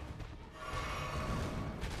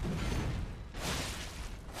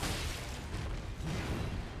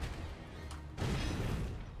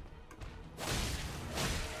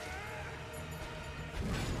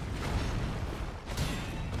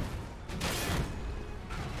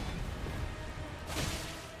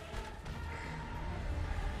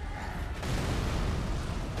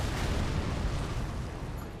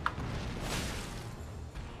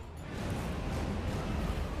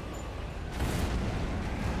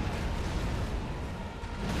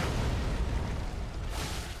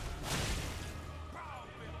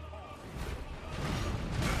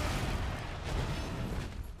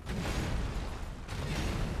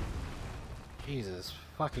 Jesus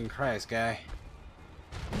fucking Christ, guy.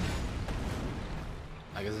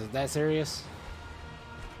 Like, is it that serious?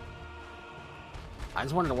 I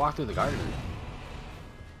just wanted to walk through the garden.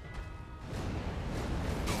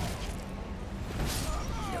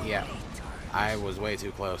 Yeah, I was way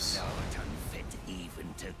too close. Not unfit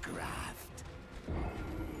even to graft.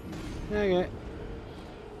 Okay.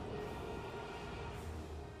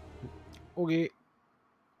 Okay.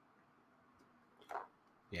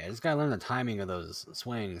 Yeah, I just gotta learn the timing of those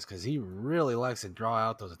swings, because he really likes to draw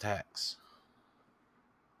out those attacks.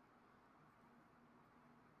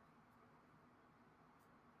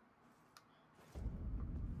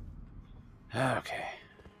 Okay.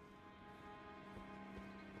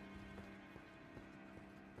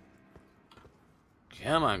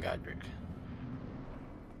 Come on, Godrick.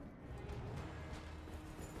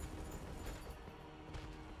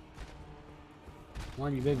 Come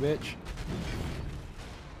on, you big bitch.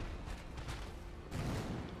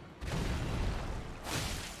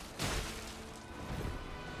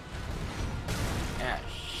 Ah,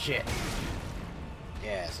 shit.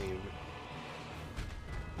 Yeah, see.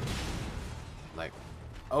 Like,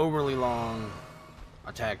 overly long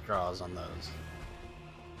attack draws on those.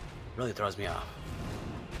 Really throws me off.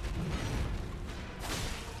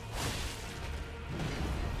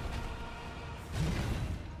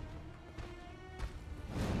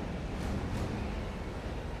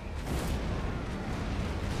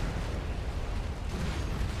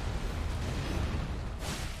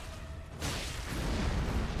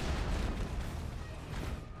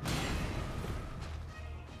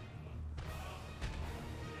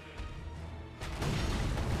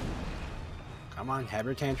 Come on, have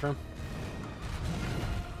your tantrum.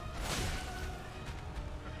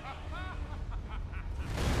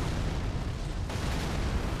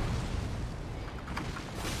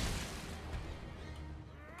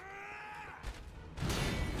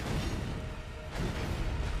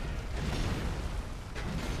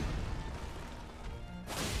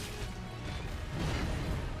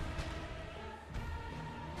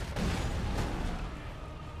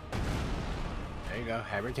 There you go,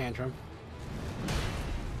 have your tantrum.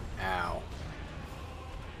 Ow.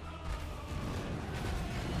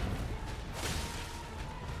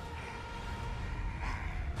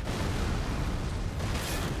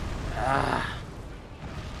 Ah.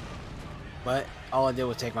 But all I did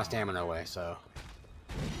was take my stamina away, so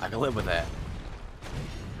I can live with that.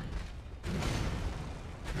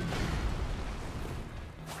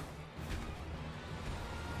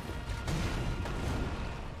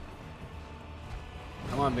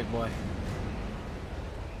 Come on, big boy.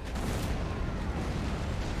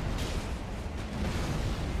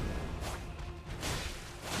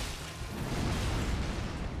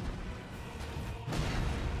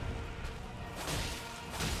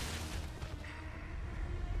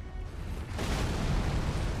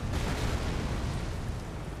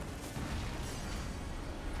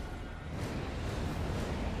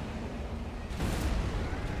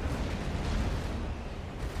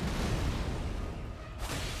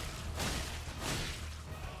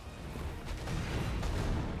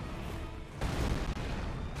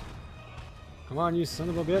 Come on, you son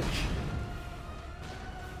of a bitch.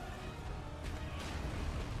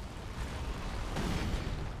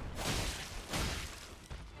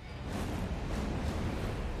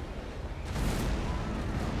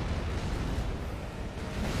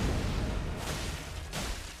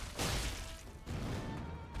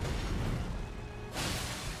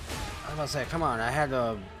 I was about to say, come on, I had to...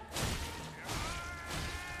 Alright,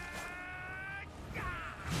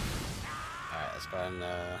 let's go ahead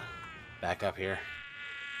and back up here.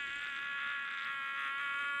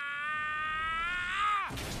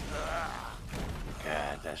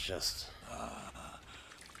 God, that's just...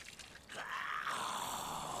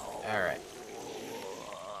 Alright.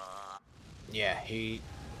 Yeah, he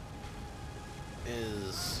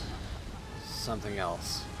is something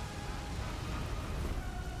else.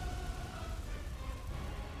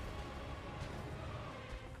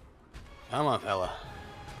 Come on, fella.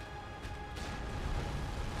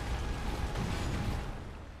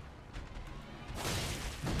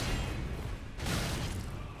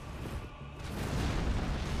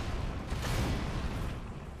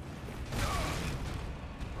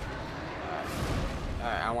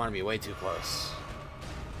 Alright, I want to be way too close.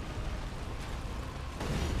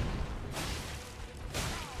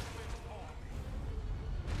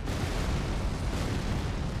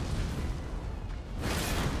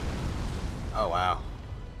 Oh, wow.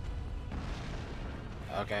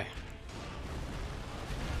 Okay.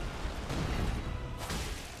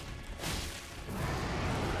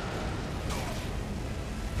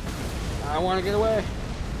 don't want to get away.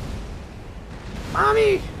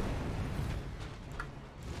 Mommy!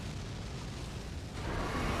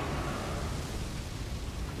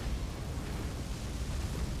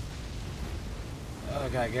 Oh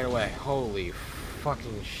god, get away. Holy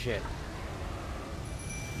fucking shit.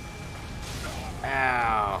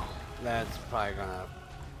 Ow. That's probably gonna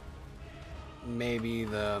maybe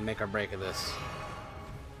the make or break of this.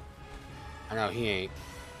 I know he ain't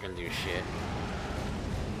gonna do shit.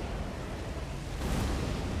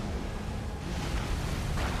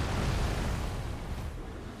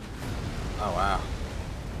 Oh wow.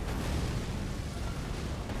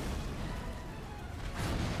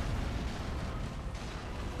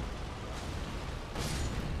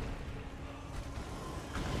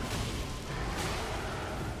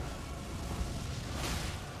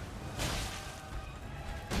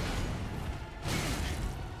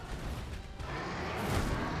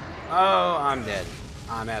 Oh, I'm dead.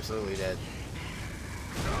 I'm absolutely dead.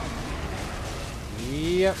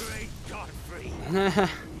 Yep. Great Godfrey,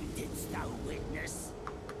 didst thou witness?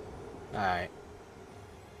 Alright.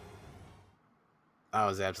 I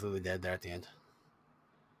was absolutely dead there at the end.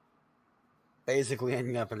 Basically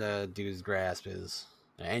ending up in a dude's grasp is,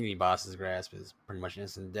 any boss's grasp is pretty much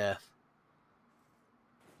instant death.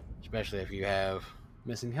 Especially if you have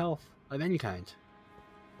missing health of any kind.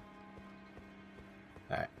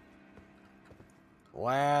 Alright.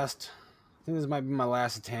 I think this might be my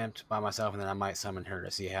last attempt by myself, and then I might summon her to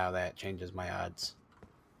see how that changes my odds.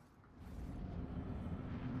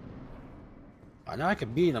 I know I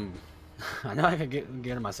could beat him. I know I could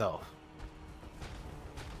get him myself.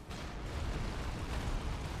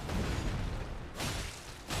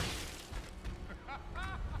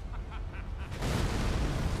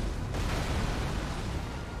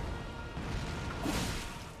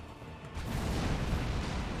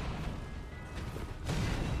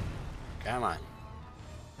 Come on.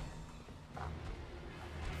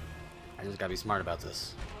 I just gotta be smart about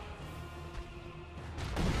this.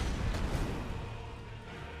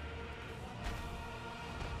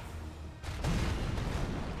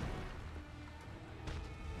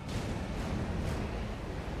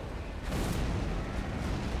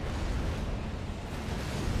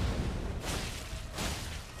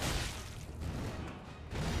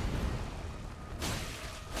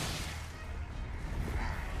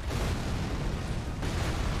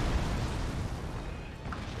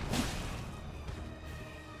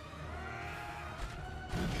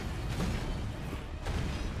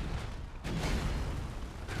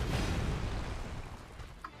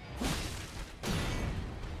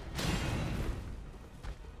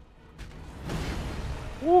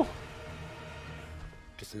 Woo!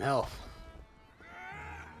 Get some health.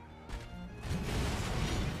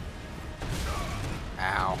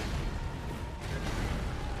 Ow.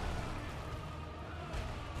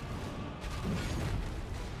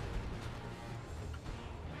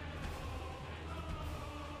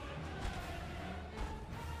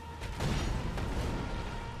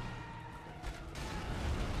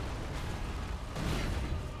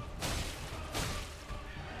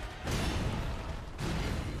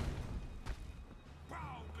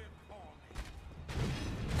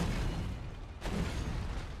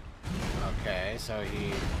 Okay, so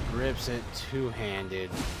he grips it two-handed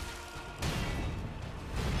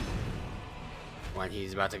when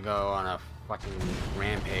he's about to go on a fucking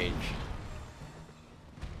rampage.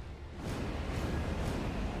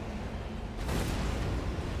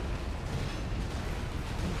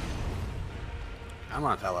 Come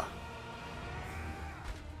on, fella.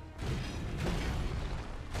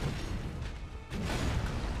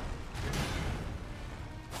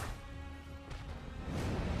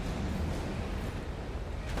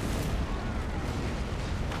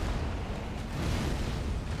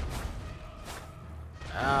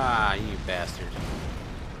 Ah, you bastard.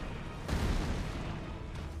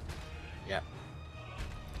 Yep.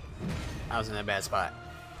 I was in a bad spot.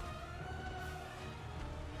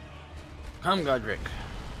 Come, Godrick.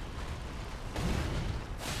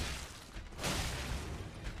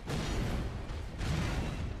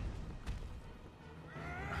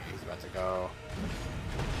 He's about to go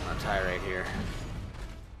on a tirade here.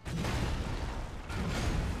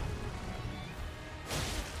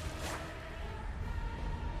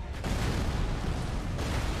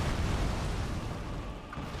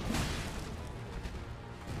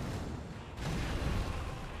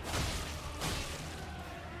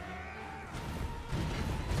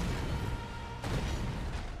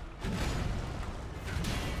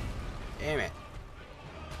 Damn it.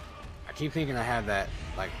 I keep thinking I have that,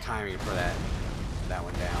 like, timing for that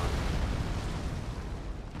one down.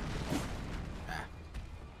 Ah.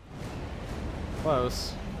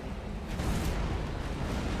 close.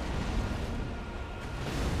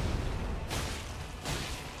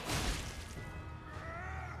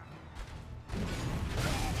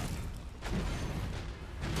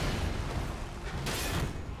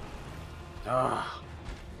 Oh,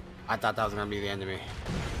 I thought that was gonna be the end of me.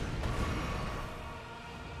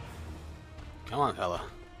 Come on, fella.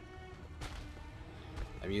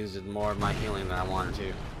 I've used more of my healing than I wanted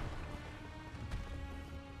to.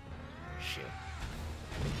 Shit.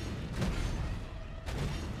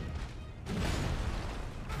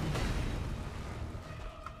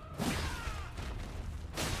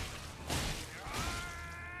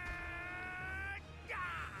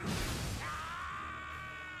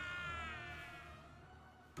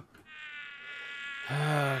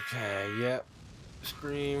 Okay, yep.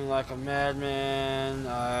 Scream like a madman.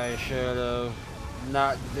 I should have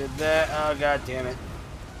not did that. Oh, god damn it.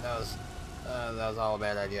 That was all a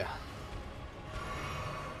bad idea.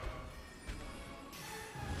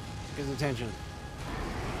 Get his attention.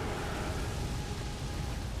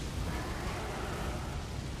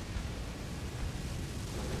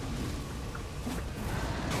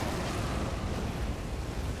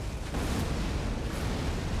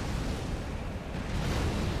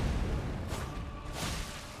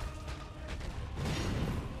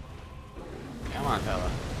 Come on,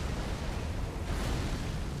 fella.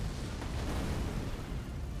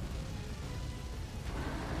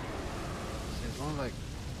 It's one like,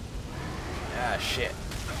 ah, shit.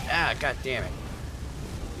 Ah, god damn it.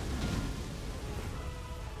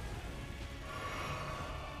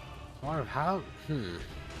 I wonder how.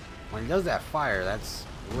 When he does that fire, that's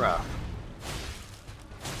rough.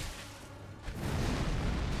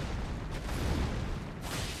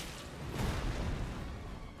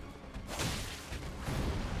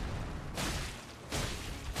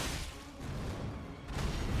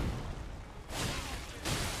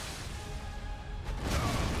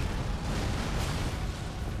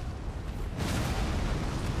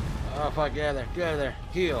 Oh fuck, get out of there, get out of there,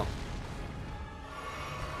 heal.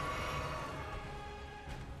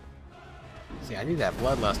 See, I need that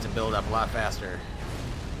bloodlust to build up a lot faster.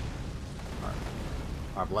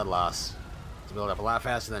 Or blood loss. To build up a lot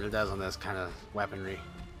faster than it does on this kind of weaponry.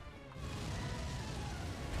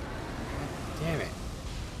 Damn it.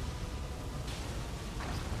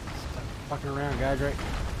 Stop fucking around, Godrick.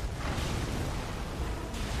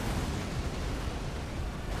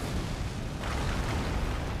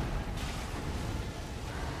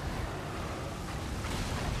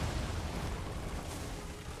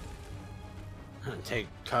 Take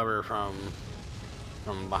cover from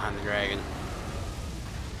behind the dragon.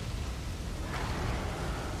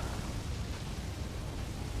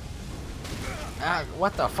 Ah,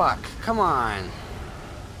 what the fuck? Come on.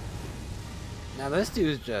 Now this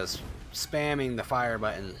dude's just spamming the fire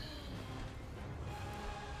button.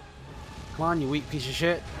 Come on, you weak piece of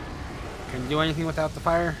shit. Can you do anything without the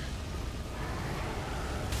fire?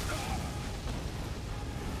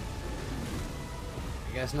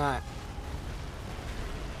 I guess not.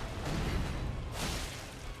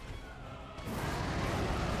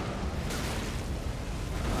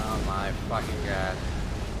 Oh my fucking god.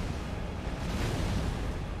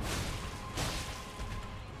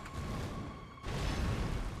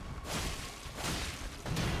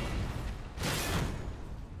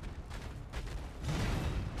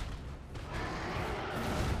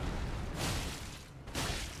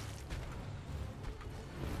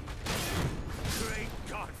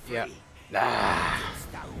 Yep. Ah.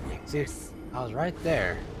 See, I was right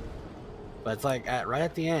there. But it's like right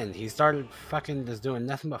at the end, he started fucking just doing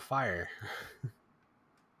nothing but fire.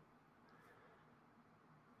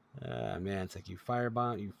 Man, it's like you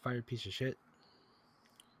firebomb, you fired piece of shit.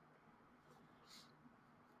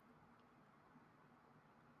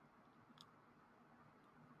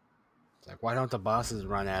 It's like, why don't the bosses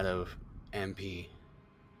run out of MP?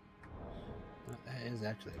 Well, that is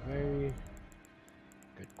actually a very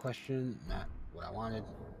good question. Not what I wanted.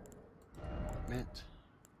 What I meant.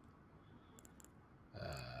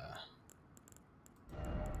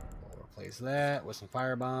 We'll replace that with some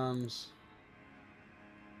fire bombs.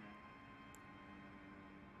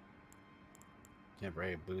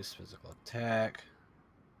 Temporary boost physical attack.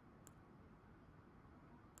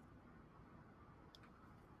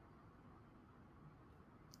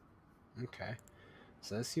 Okay.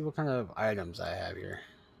 So let's see what kind of items I have here.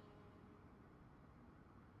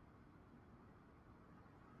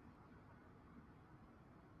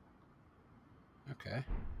 Okay.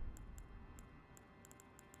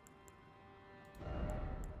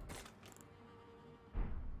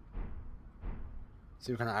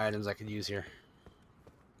 See what kind of items I could use here.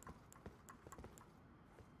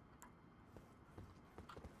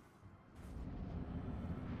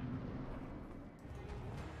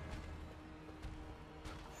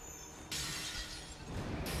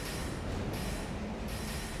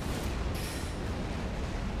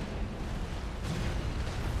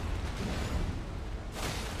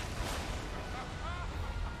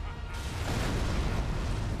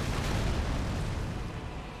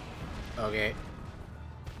 Okay.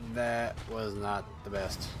 That was not the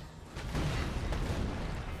best.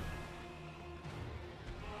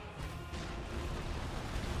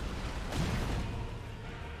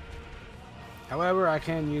 However, I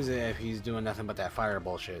can use it if he's doing nothing but that fire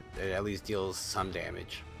bullshit. It at least deals some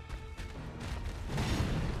damage.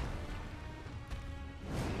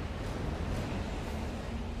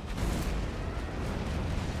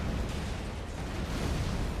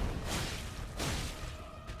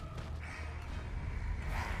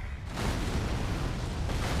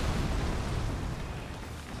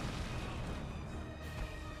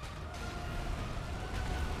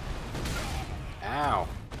 Ow.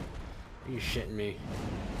 Are you shitting me?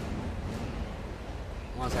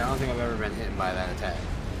 Honestly, I don't think I've ever been hit by that attack.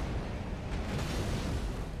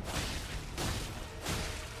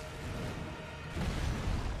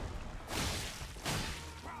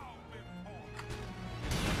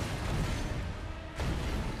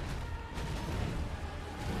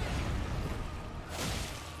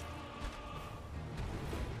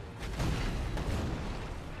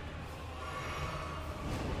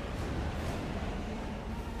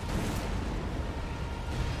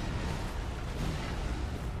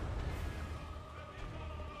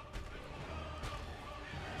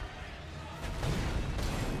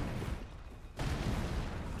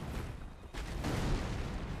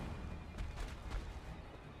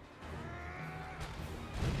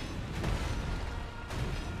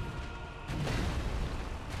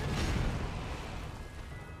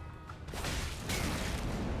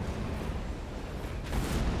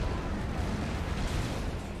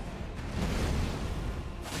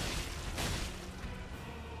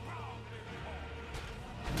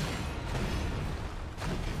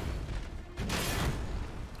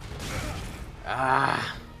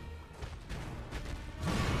 Ah.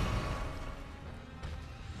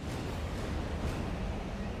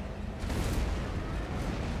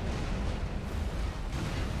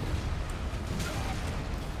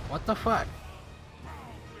 What the fuck?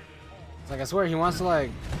 It's like I swear he wants to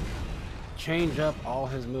like change up all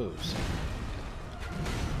his moves.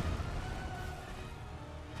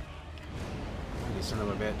 You son of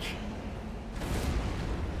a bitch.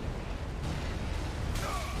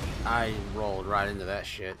 I rolled right into that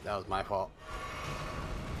shit. That was my fault.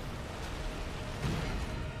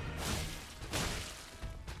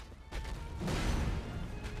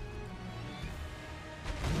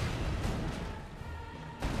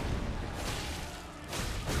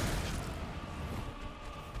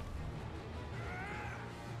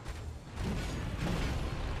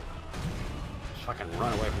 Just fucking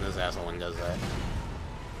run away from this asshole when he does that.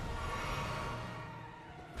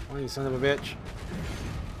 Oh, you son of a bitch.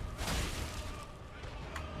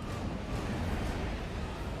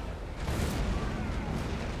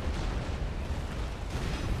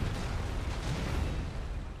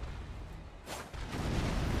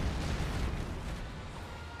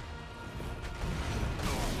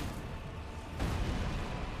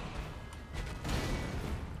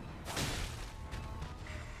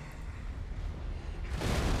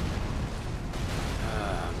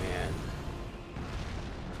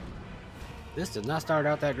 This did not start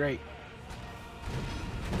out that great.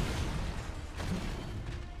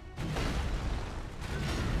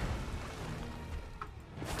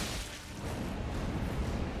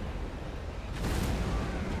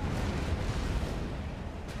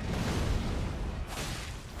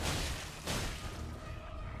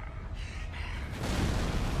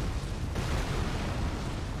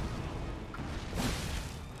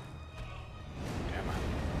 Come on.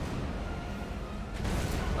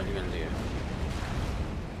 What are you gonna do?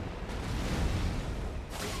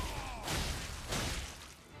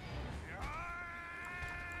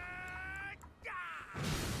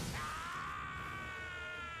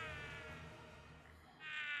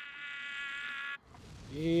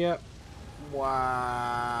 Yep.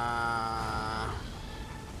 Wow.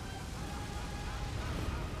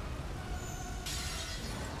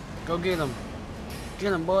 Go get him.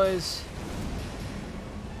 Get him, boys.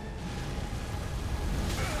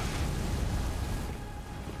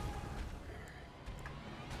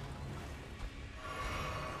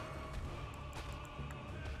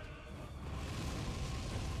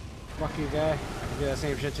 Fuck you, guy. I can do that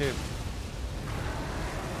same shit too.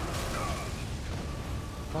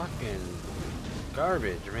 Fucking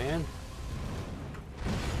garbage, man.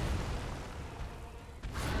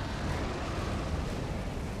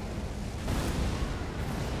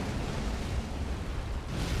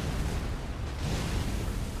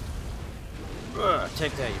 Ugh,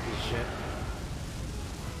 take that, you piece of shit.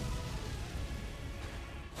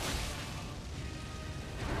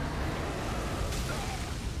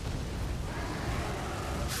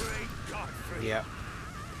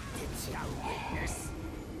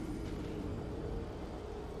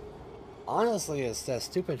 Honestly, it's that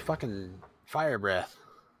stupid fucking fire breath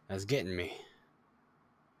that's getting me.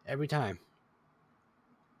 Every time.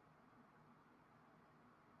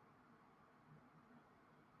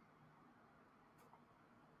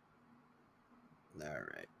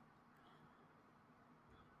 Alright.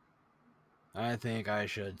 I think I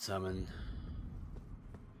should summon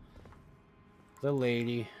the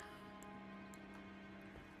lady.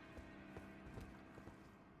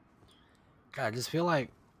 God, I feel like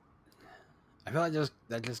just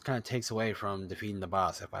that just kind of takes away from defeating the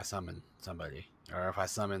boss if I summon somebody or if I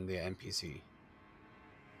summon the NPC.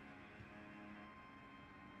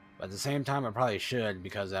 But at the same time, I probably should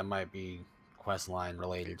because that might be quest line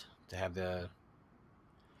related to have the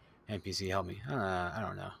NPC help me. I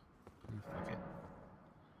don't know. Fuck it.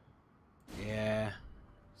 Yeah,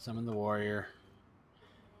 summon the warrior.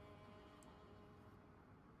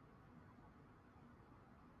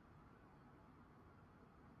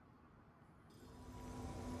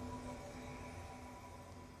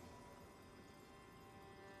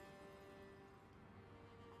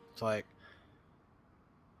 It's like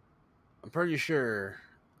I'm pretty sure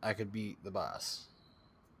I could beat the boss.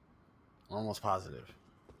 Almost positive.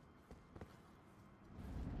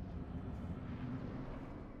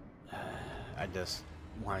 I just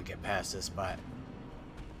want to get past this spot.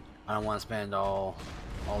 I don't want to spend all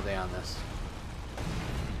day on this.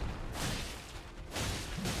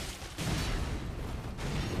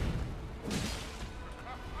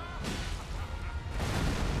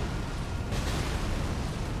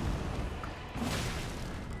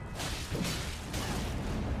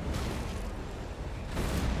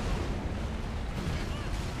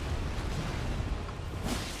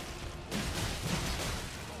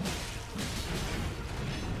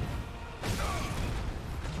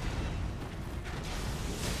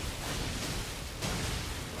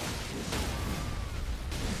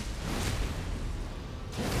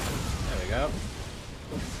 Go.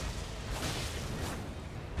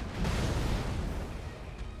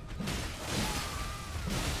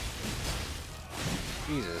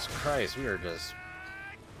 Jesus Christ, we are just...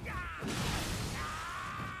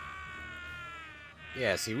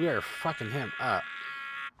 Yeah, see, we are fucking him up.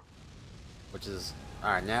 Which is...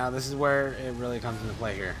 Alright, now this is where it really comes into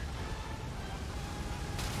play here.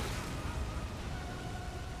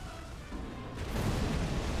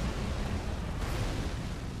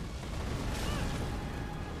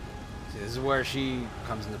 This is where she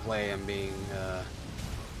comes into play and being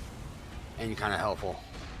any kind of helpful.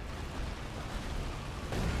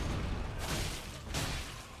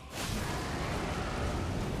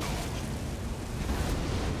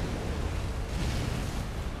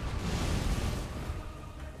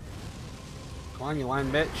 Come on, you lying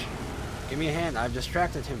bitch. Give me a hand. I've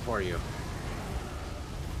distracted him for you.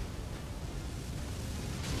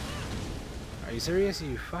 Are you serious,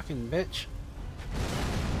 you fucking bitch?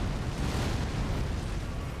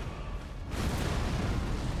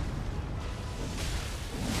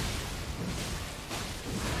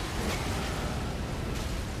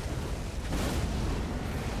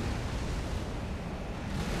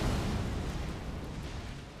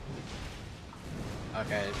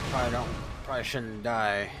 Okay, probably shouldn't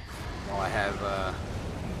die while I have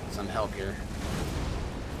some help here.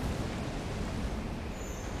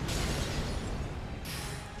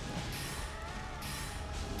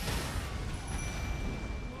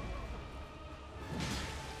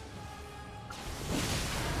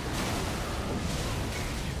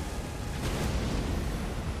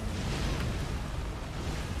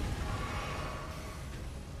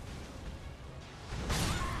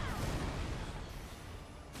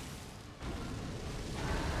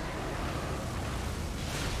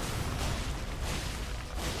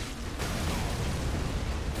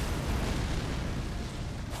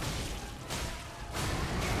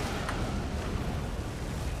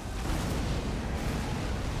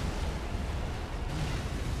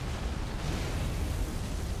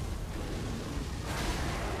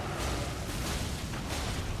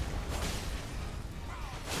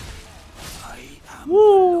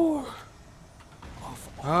 Woo!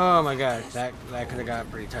 Oh my god, that could have got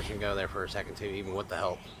pretty touch and go there for a second too, even with the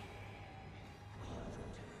help.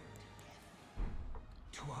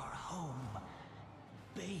 To our home,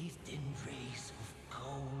 bathed in rays of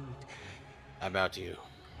gold. How about you?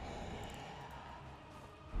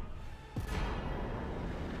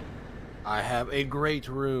 I have a great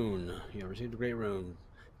rune. You have received a great rune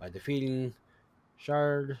by defeating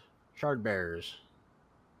shard bearers.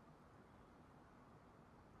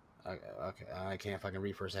 Okay, I can't fucking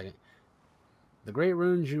read for a second. The great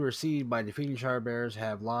runes you received by defeating shard bearers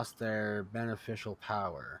have lost their beneficial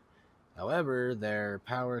power. However, their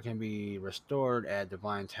power can be restored at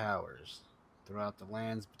divine towers throughout the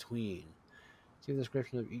lands between. See the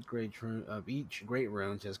description of each great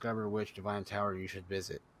rune to discover which divine tower you should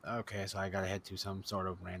visit. Okay, so I gotta head to some sort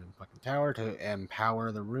of random fucking tower to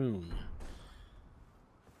empower the rune.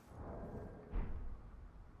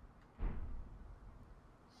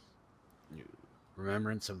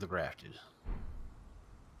 Remembrance of the Grafted.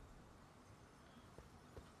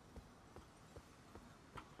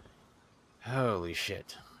 Holy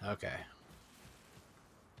shit. Okay.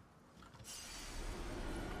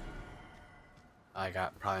 I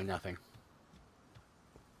got probably nothing.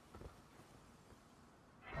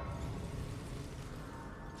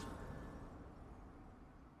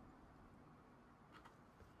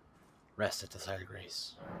 Rest at the side of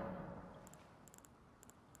grace.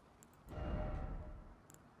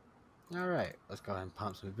 Alright, let's go ahead and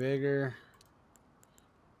pump some vigor.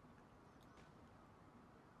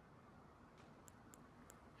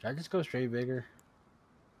 Should I just go straight vigor?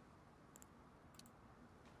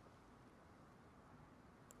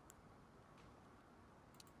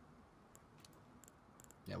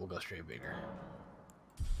 Yeah, we'll go straight vigor.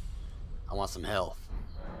 I want some health.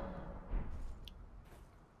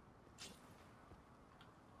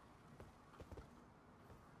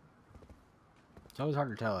 It's always hard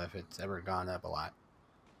to tell if it's ever gone up a lot.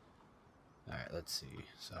 Alright, let's see.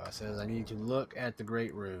 So it says I need to look at the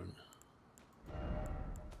Great Rune.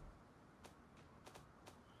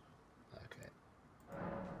 Okay.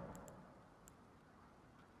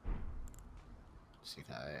 Let's see,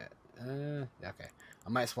 can I... okay. I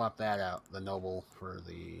might swap that out, the Noble, for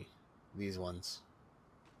these ones.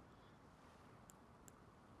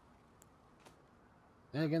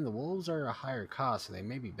 Then again, the wolves are a higher cost, so they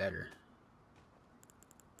may be better.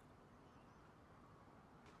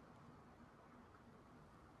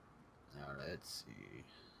 Now let's see.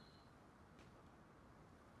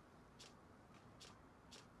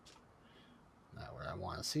 Not what I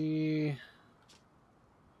want to see.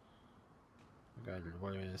 What do I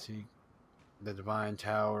want to see? The Divine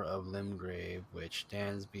Tower of Limgrave, which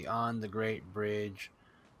stands beyond the Great Bridge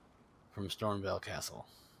from Stormvale Castle.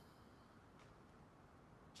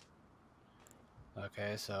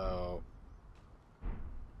 Okay, so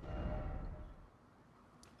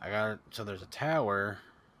so there's a tower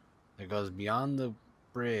that goes beyond the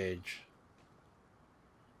bridge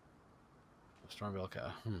of Stormvale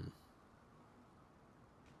Castle.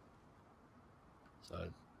 So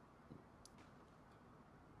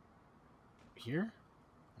here,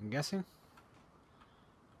 I'm guessing.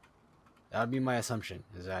 That would be my assumption,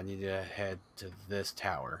 is that I need to head to this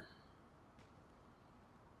tower.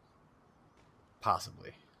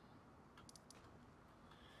 Possibly.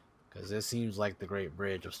 Because this seems like the Great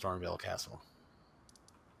Bridge of Stormvale Castle.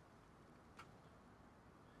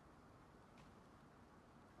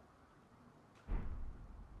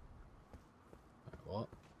 Well, what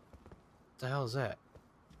the hell is that?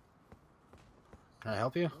 Can I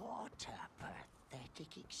help you? What a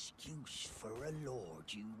pathetic excuse for a lord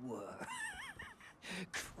you were.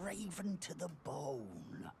 Craven to the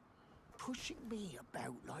bone. Pushing me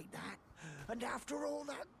about like that. And after all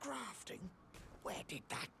that grafting, where did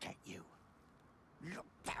that get you? Look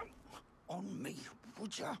down on me,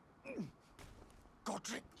 would ya?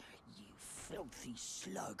 Godrick, you filthy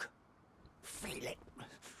slug. Feel it.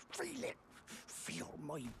 Feel it. Feel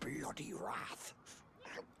my bloody wrath.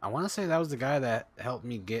 I want to say that was the guy that helped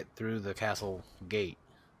me get through the castle gate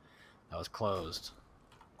that was closed.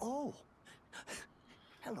 Oh,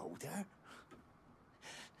 hello there.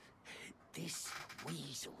 This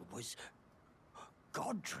weasel was...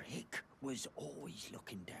 Godrick was always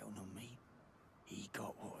looking down on me. He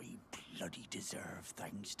got what he bloody deserved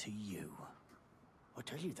thanks to you. I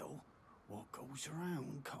tell you though, what goes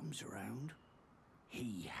around comes around.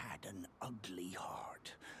 He had an ugly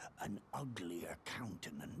heart, an uglier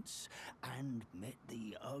countenance, and met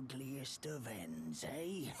the ugliest of ends,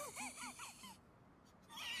 eh?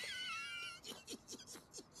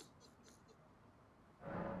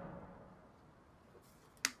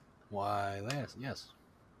 Why, yes.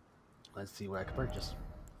 Let's see what I can purchase.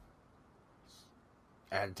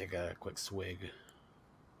 I had to take a quick swig.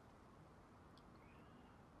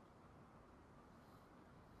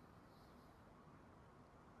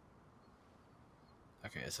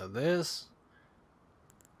 Okay, so this...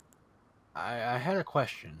 I had a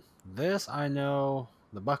question. This, I know,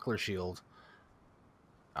 the buckler shield.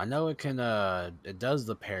 I know it can, it does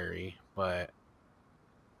the parry, but...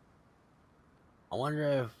 I wonder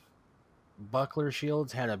if buckler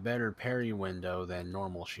shields had a better parry window than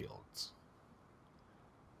normal shields.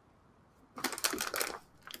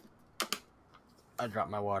 I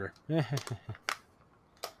dropped my water. Over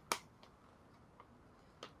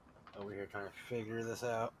here trying to figure this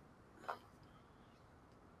out.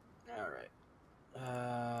 Alright.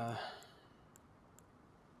 I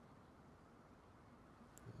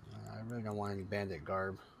really don't want any bandit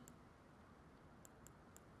garb.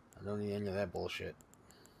 I don't need any of that bullshit.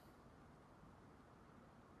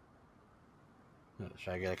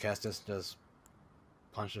 Should I get a Kestis and just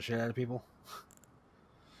punch the shit out of people?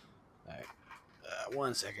 Alright.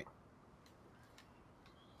 1 second.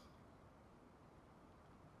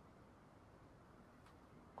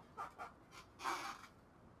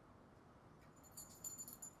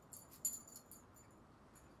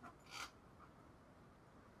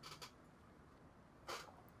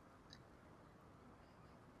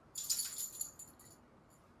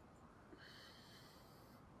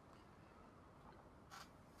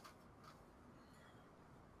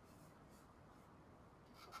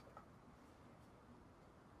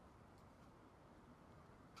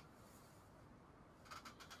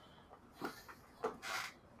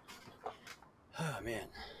 Oh man.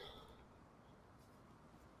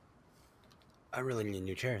 I really need a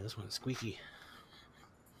new chair. This one's squeaky.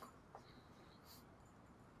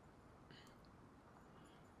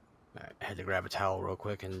 Alright, I had to grab a towel real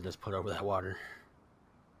quick and just put over that water.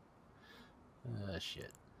 Shit.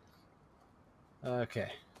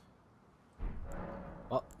 Okay.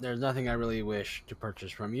 Well, there's nothing I really wish to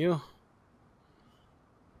purchase from you.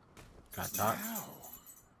 Got talk. Well,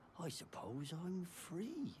 I suppose I'm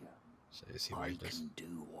free. So you see, I just can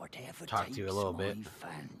do whatever talk to you a little bit.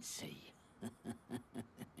 Fancy.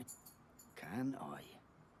 Can I,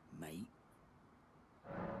 mate?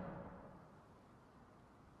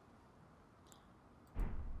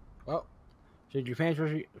 Well, should you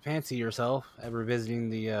fancy yourself ever visiting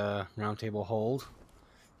the Round Table Hold?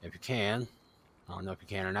 If you can. I don't know if you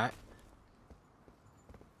can or not.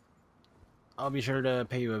 I'll be sure to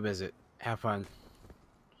pay you a visit. Have fun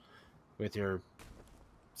with your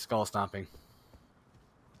skull stomping.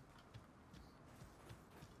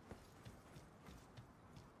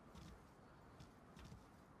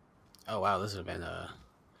 Oh wow, this would have been a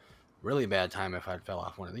really bad time if I'd fell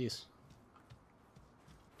off one of these.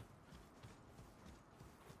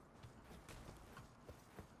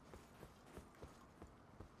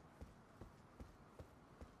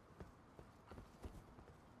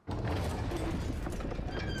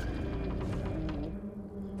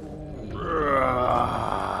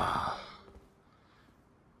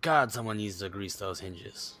 God, someone needs to grease those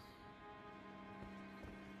hinges.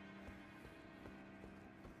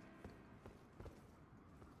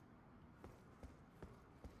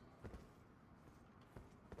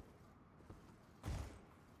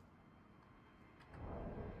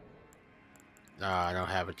 I don't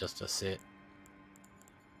have it just to sit.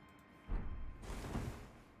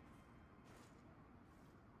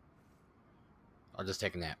 I'll just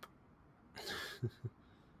take a nap.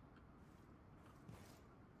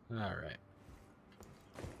 Alright.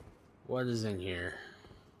 What is in here?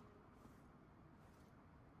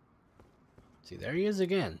 See, there he is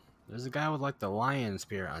again. There's a guy with like the lion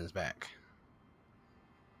spirit on his back.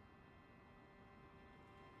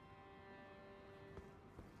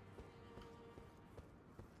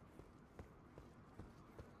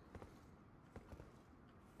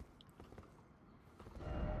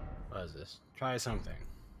 What is this? Try something.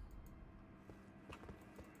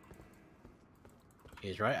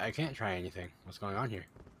 He's right, I can't try anything. What's going on here?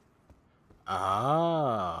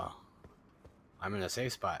 Oh. I'm in a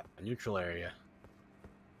safe spot, a neutral area.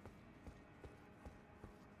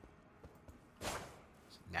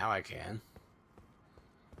 Now I can.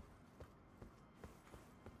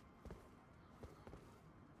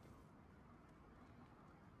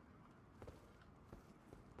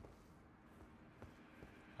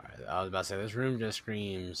 Alright, I was about to say, this room just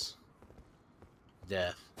screams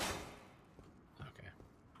death. Okay.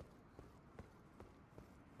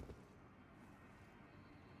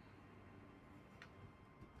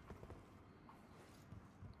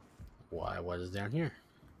 Why? What is down here?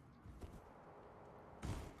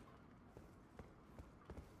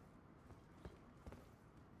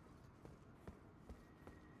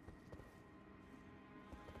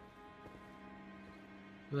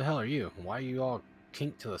 Who the hell are you? Why are you all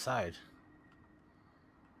kinked to the side?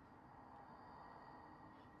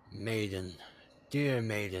 Maiden, dear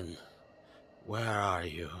maiden, where are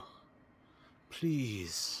you?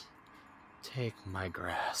 Please, take my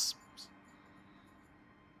grasp.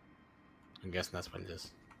 I'm guessing that's what it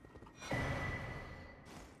is.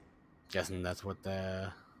 Guessing that's what the...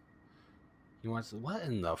 He wants... What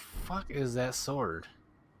in the fuck is that sword?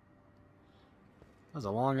 That was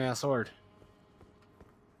a long ass sword.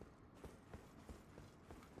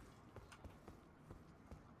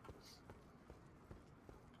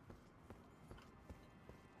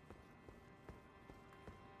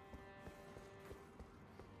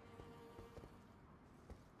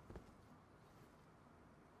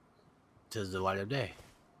 'tis the light of day.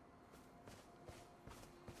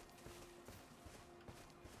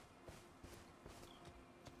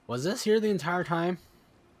 Was this here the entire time?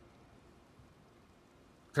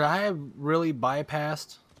 Could I have really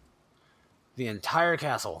bypassed the entire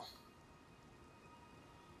castle?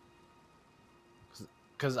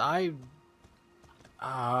 Because I...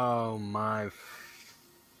 Oh my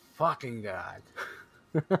fucking god.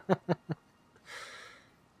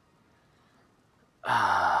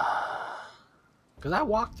 Because I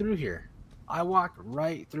walked through here. I walked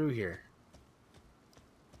right through here.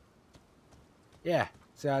 Yeah.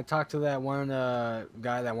 See, I talked to that one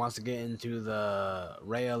guy that wants to get into the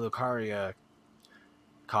Rhea Lucaria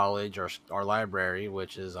college or library,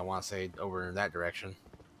 which is, I want to say, over in that direction.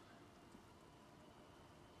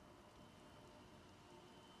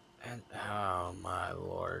 And, oh my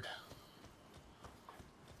lord.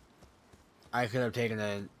 I could have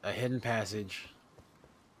taken a hidden passage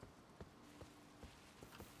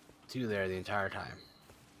to there the entire time.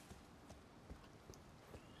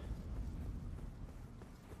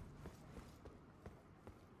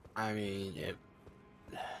 I mean,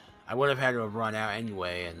 I would have had to have run out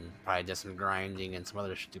anyway and probably did some grinding and some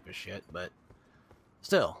other stupid shit, but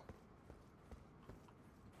still.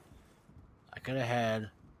 I could have had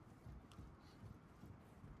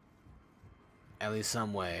at least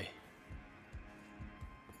some way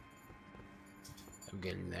of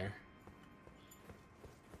getting there.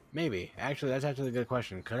 Maybe. Actually, that's actually a good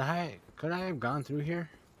question. Could I have gone through here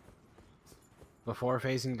before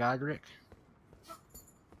facing Godrick?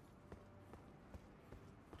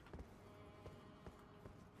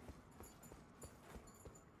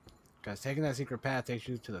 Because taking that secret path takes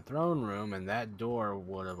you to the throne room, and that door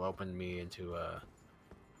would have opened me into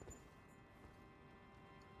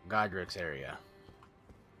Godrick's area.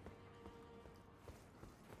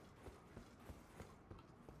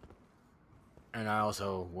 And I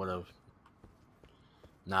also would have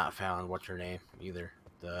not found what's her name either.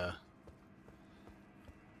 The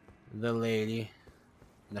lady,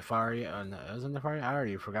 Nefaria. Was it Nefaria? I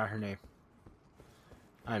already forgot her name.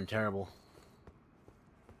 I'm terrible.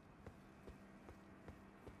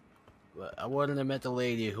 But I wouldn't have met the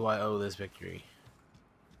lady who I owe this victory.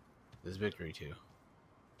 This victory to.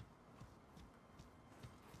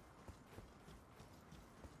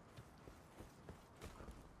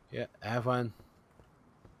 Yeah, have fun.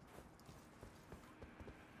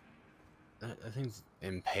 That thing's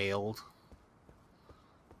impaled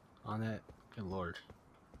on that. Good lord.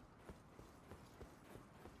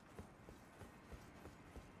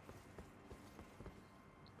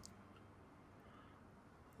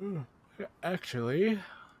 Actually,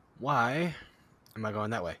 why am I going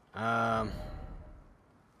that way? I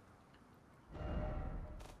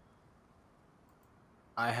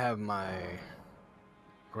have my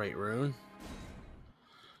great rune.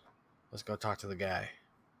 Let's go talk to the guy.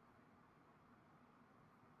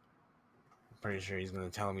 I'm pretty sure he's going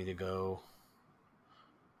to tell me to go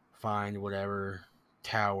find whatever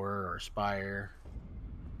tower or spire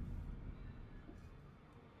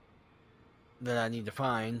that I need to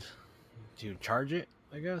find to charge it,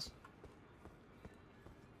 I guess.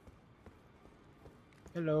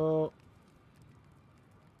 Hello.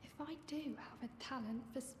 If I do have a talent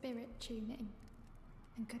for spirit tuning,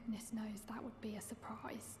 and goodness knows that would be a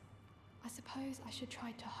surprise, I suppose I should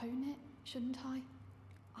try to hone it, shouldn't I?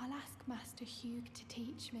 I'll ask Master Hugh to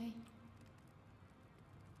teach me.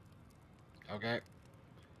 Okay.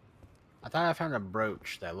 I thought I found a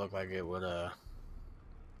brooch that looked like it would,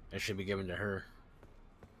 it should be given to her.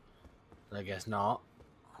 But I guess not.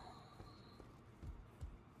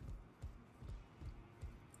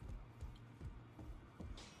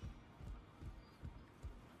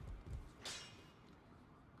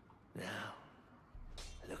 Now,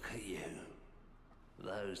 look at you.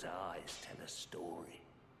 Those eyes tell a story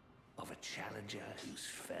of a challenger who's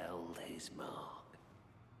felled his mark.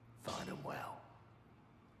 Find 'em well.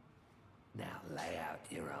 Now lay out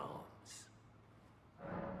your arms.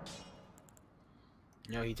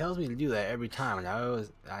 You know, he tells me to do that every time, and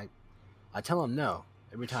I tell him no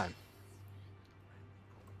every time.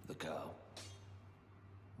 The girl.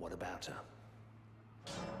 What about her?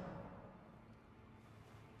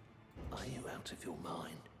 Are you out of your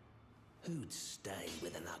mind? Who'd stay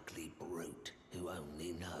with an ugly brute who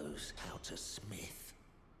only knows how to smith?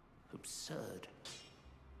 Absurd.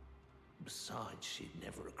 Besides, she'd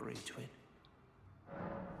never agree to it.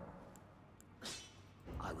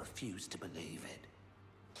 I refuse to believe it.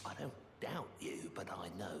 I don't doubt you, but I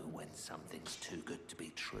know when something's too good to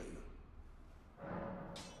be true.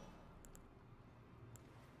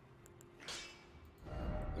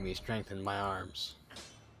 Let me strengthen my arms.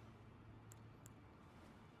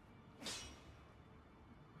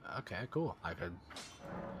 Okay, cool. I could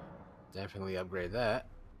definitely upgrade that.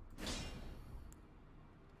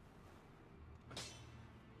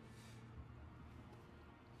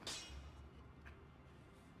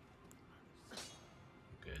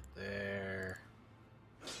 Good there.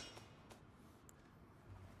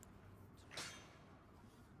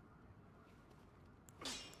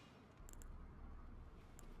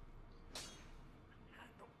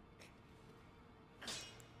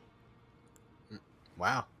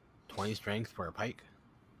 Wow, 20 strength for a pike.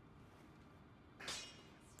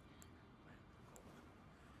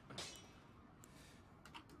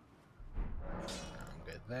 I'm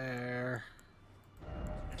good there.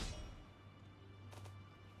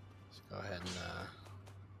 Let's go ahead and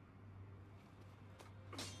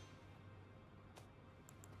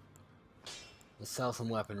let's sell some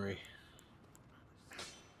weaponry,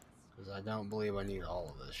 because I don't believe I need all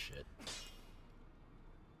of this shit.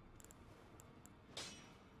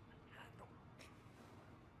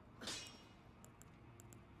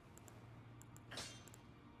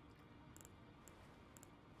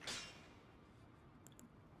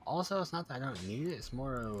 Also, it's not that I don't need it, it's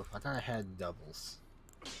more of, I thought I had doubles.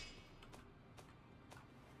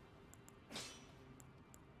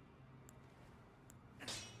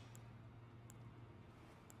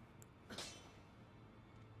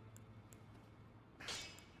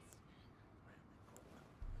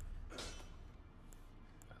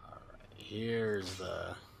 Alright, here's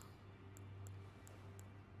the...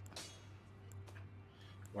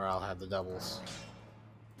 where I'll have the doubles.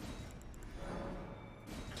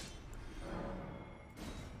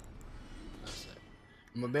 That's it.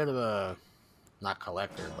 I'm a bit of a, not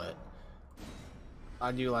collector, but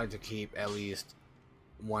I do like to keep at least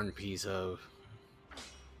one piece of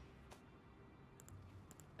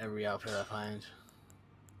every outfit I find,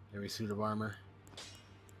 every suit of armor.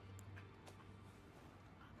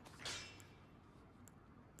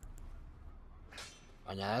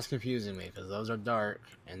 Oh, now that's confusing me, because those are dark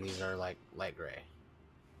and these are like light gray.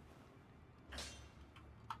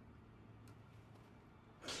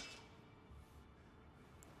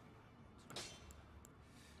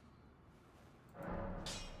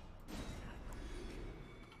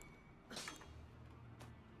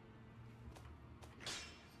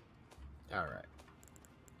 Alright,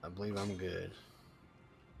 I believe I'm good.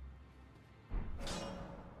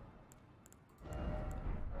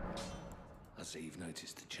 I see you've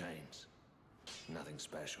noticed the chains. Nothing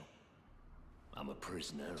special. I'm a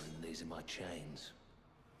prisoner and these are my chains.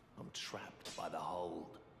 I'm trapped by the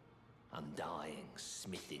hold. Undying,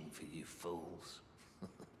 smithing for you fools.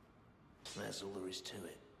 That's all there is to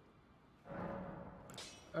it.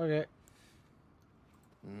 Okay.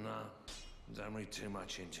 No, don't read too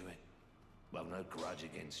much into it. I've no grudge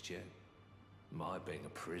against you. My being a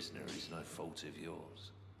prisoner is no fault of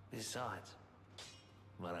yours. Besides,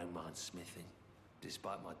 I don't mind smithing.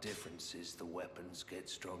 Despite my differences, the weapons get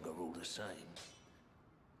stronger all the same.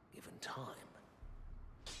 Given time,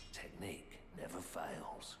 technique never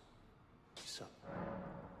fails. So...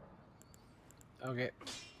 Okay.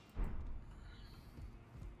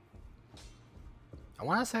 I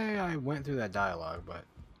want to say I went through that dialogue, but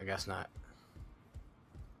I guess not.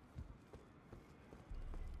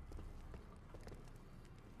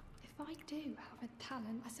 If I do have a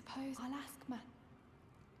talent, I suppose I'll ask man.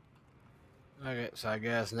 Okay, so I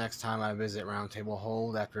guess next time I visit Round Table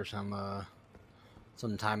Hold, after some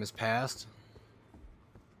time has passed,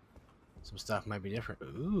 some stuff might be different.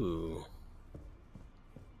 Ooh.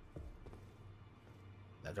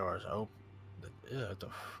 That door is open. Ew, what the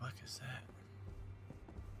fuck is that?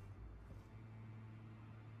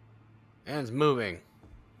 And it's moving.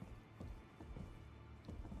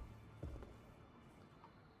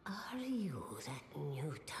 Are you that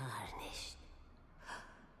new tarnished?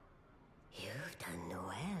 You've done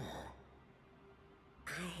well.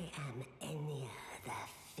 I am Enya the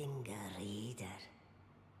Finger Reader.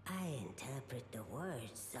 I interpret the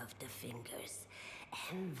words of the fingers,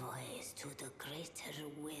 envoys to the greater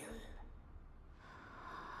will.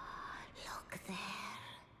 Look there.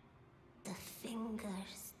 The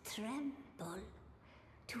fingers tremble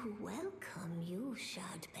to welcome you,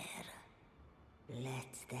 Shardbearer.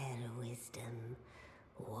 Let their wisdom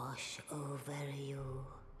wash over you.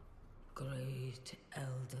 Great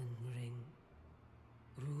Elden Ring,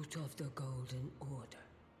 root of the Golden Order,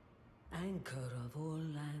 anchor of all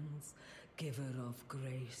lands, giver of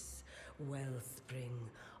grace, wellspring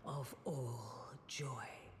of all joy.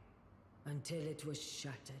 Until it was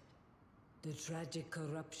shattered, the tragic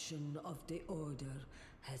corruption of the Order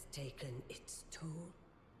has taken its toll.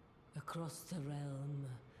 Across the realm,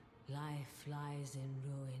 life lies in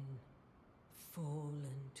ruin.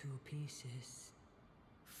 fallen to pieces.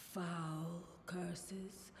 Foul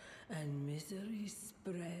curses and misery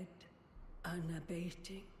spread,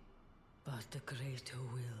 unabating. But the greater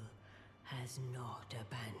will has not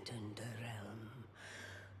abandoned the realm,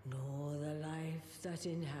 nor the life that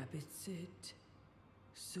inhabits it.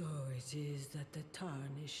 So it is that the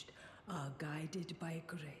tarnished are guided by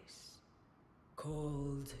grace,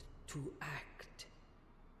 called to act.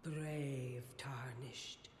 Brave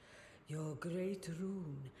tarnished, your great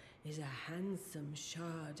rune is a handsome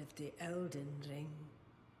shard of the Elden ring.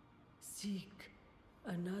 Seek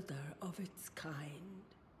another of its kind,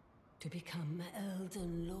 to become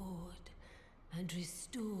Elden Lord and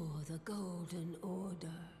restore the Golden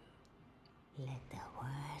Order. Let the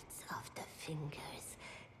words of the fingers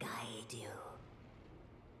guide you.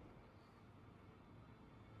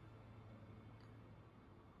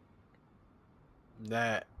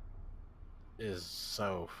 That is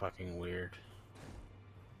so fucking weird.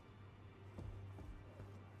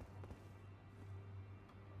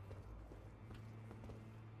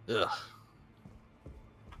 Ugh.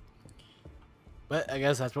 But I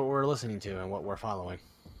guess that's what we're listening to and what we're following.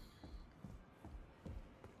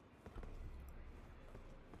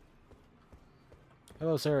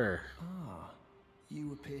 Hello, sir. Ah,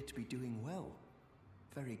 you appear to be doing well.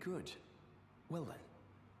 Very good. Well then,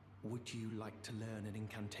 would you like to learn an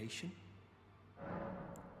incantation?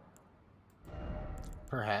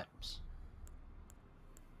 Perhaps.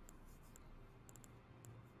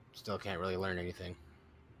 Still can't really learn anything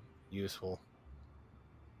useful.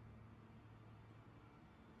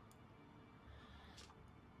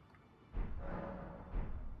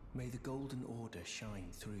 May the Golden Order shine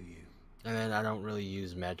through you. And then I don't really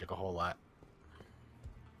use magic a whole lot.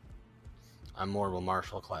 I'm more of a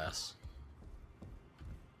martial class.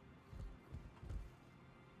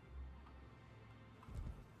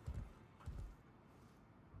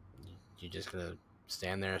 You just gonna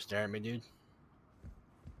stand there and stare at me, dude?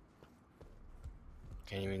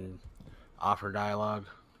 Can't even offer dialogue?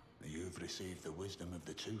 You've received the wisdom of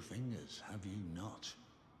the two fingers, have you not?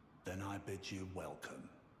 Then I bid you welcome,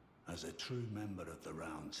 as a true member of the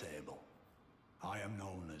Round Table. I am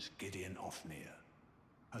known as Gideon Ofnir.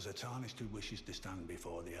 As a tarnished who wishes to stand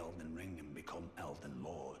before the Elden Ring and become Elden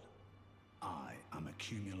Lord, I am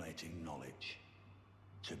accumulating knowledge,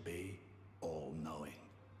 to be all-knowing.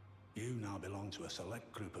 You now belong to a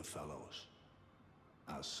select group of fellows.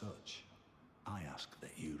 As such, I ask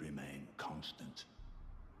that you remain constant.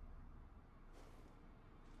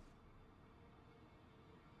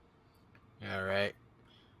 Alright.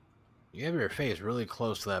 You have your face really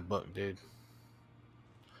close to that book, dude.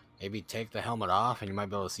 Maybe take the helmet off and you might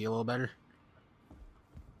be able to see a little better.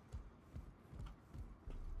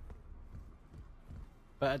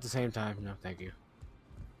 But at the same time, no, thank you.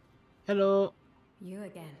 Hello. You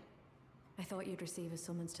again. I thought you'd receive a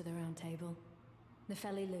summons to the Round Table.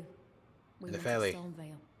 Nefeli Lu. We met at Nefeli.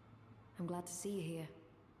 Stormvale. I'm glad to see you here.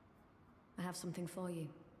 I have something for you.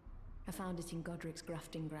 I found it in Godrick's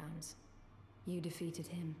grafting grounds. You defeated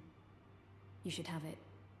him. You should have it.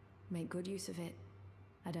 Make good use of it.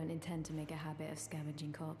 I don't intend to make a habit of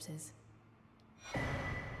scavenging corpses.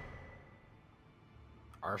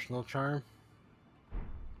 Arsenal charm?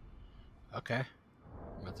 Okay.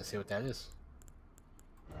 I'm about to see what that is.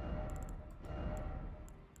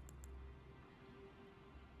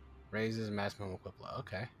 Raises maximum equivalent.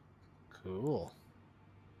 Okay. Cool.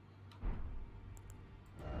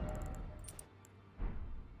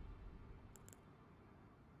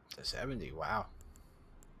 To 70, wow.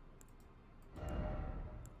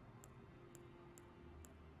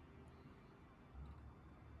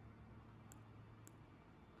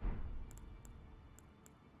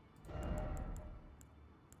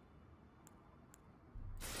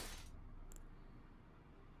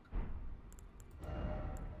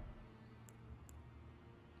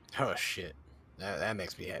 Oh shit. That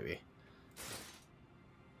makes me happy.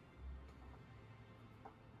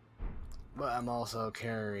 But I'm also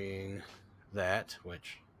carrying that,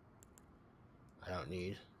 which I don't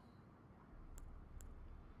need.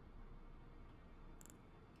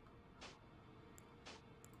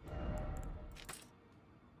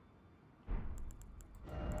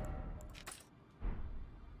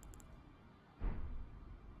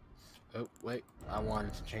 Oh, wait. I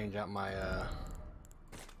wanted to change out my, there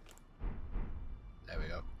we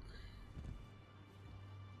go.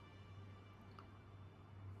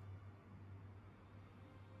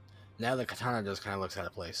 Now the katana just kind of looks out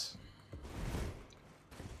of place.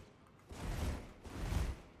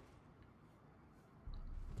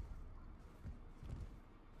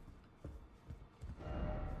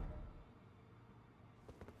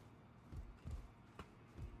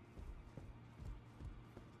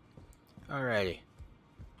 Alrighty.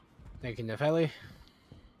 Thank you, Nefelli.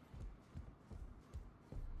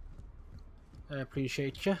 I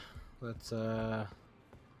appreciate you. Let's, I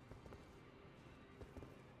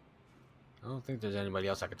don't think there's anybody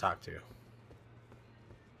else I could talk to.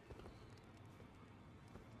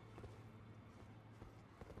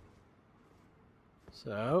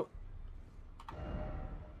 So...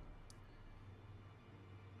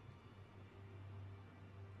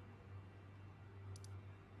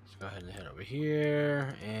 let's go ahead and head over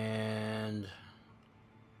here, and...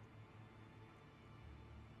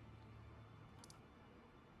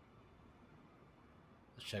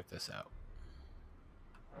 let's check this out.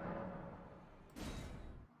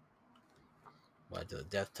 Well, to the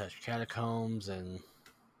Death Touch Catacombs and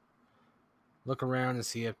look around and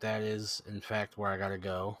see if that is, in fact, where I gotta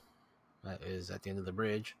go. That is at the end of the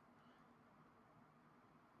bridge.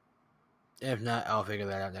 If not, I'll figure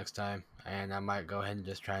that out next time. And I might go ahead and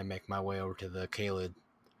just try and make my way over to the Caelid.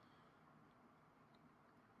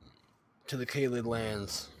 To the Caelid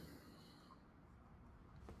lands.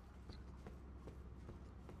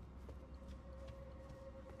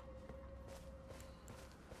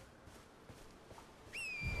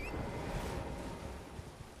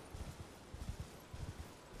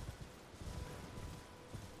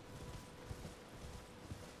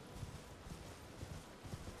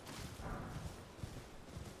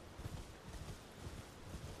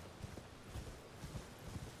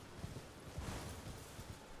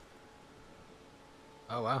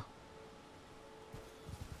 Oh wow.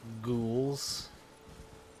 Ghouls.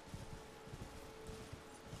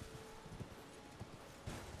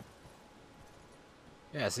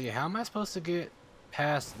 Yeah, see, how am I supposed to get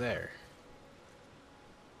past there?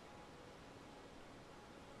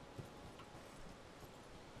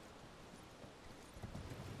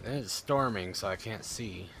 And it's storming, so I can't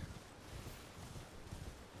see.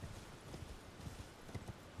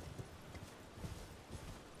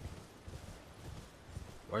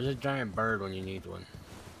 Where's a giant bird when you need one?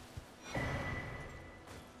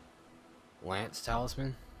 Lance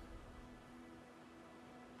Talisman?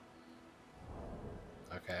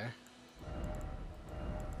 Okay.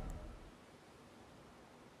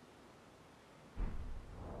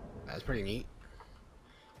 That's pretty neat.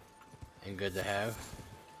 And good to have.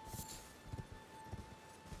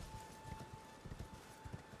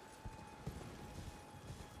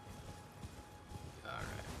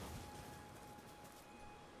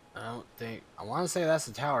 I don't think... I want to say that's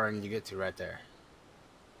the tower I need to get to right there.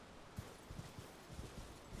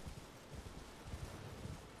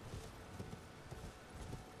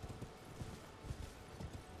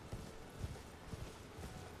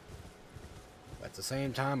 But at the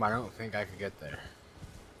same time, I don't think I could get there.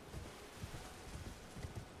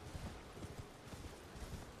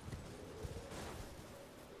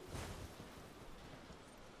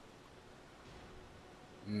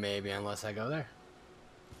 Maybe unless I go there.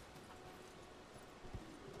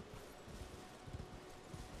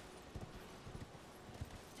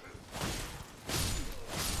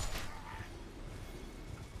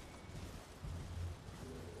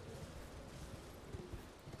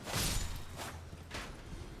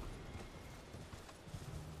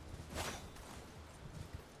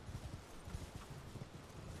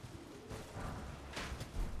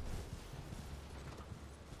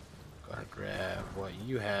 Grab what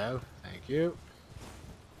you have. Thank you.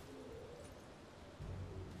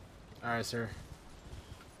 Alright, sir.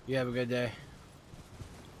 You have a good day.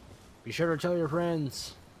 Be sure to tell your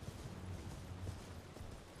friends.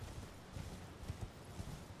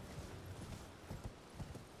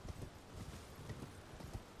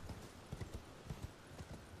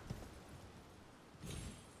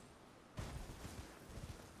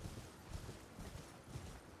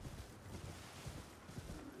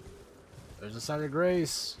 There's a site of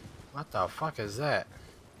grace. What the fuck is that?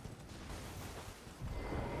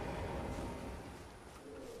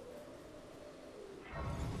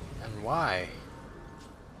 And why?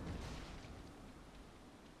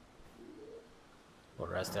 We'll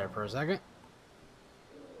rest there for a second.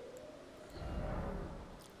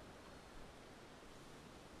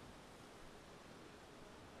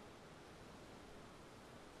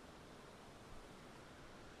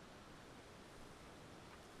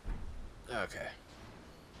 Okay.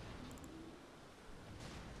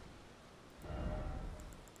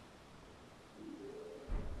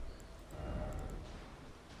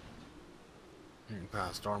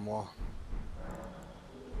 Storm wall.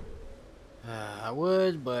 I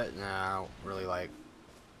would, but nah, I don't really like.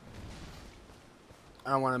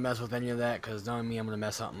 I don't want to mess with any of that because knowing me, I'm gonna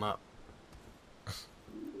mess something up.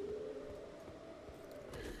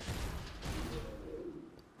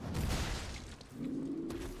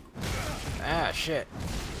 shit.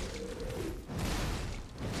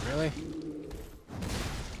 Really?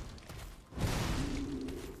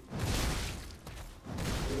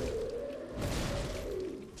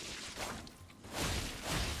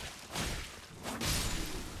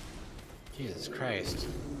 Jesus Christ.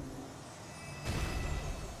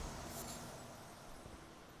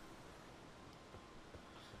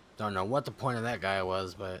 Don't know what the point of that guy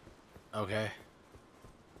was, but okay.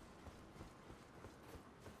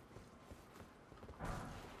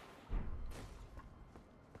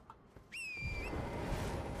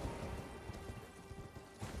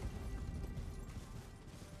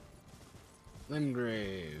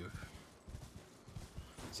 Limgrave.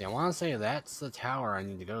 See, I want to say that's the tower I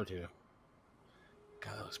need to go to.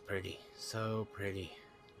 God, that looks pretty. So pretty.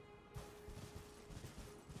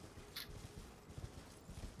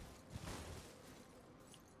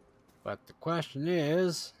 But the question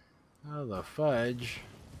is, how the fudge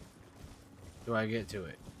do I get to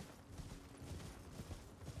it?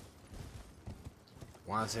 I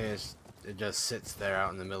want to say it just sits there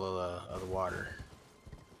out in the middle of the water.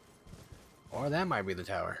 Or that might be the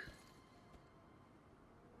tower.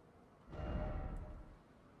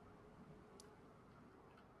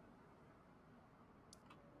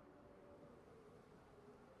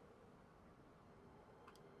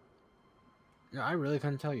 No, I really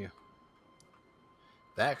couldn't tell you.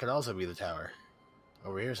 That could also be the tower.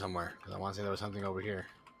 Over here somewhere. Because I want to say there was something over here.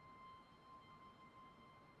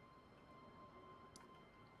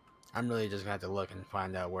 I'm really just going to have to look and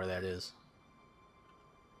find out where that is.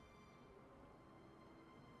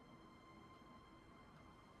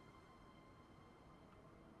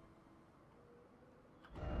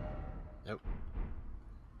 Nope.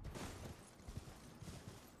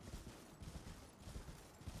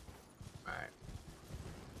 Alright.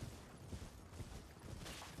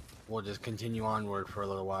 We'll just continue onward for a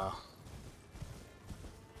little while.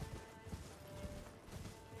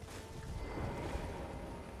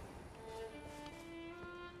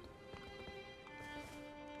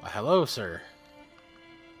 Well, hello, sir.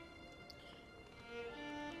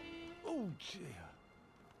 Oh dear.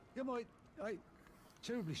 Yeah, I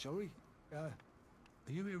terribly sorry. Are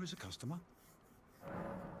you here as a customer?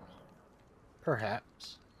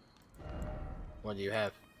 Perhaps. What do you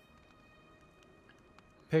have?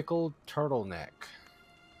 Pickled turtleneck.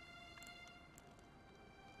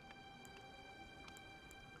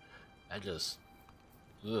 I just...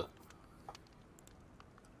 Ugh.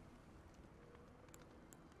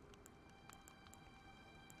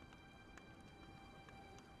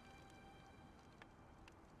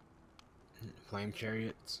 Flame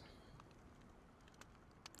chariots.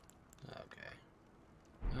 Okay.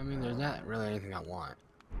 I mean, there's not really anything I want.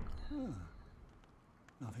 Huh.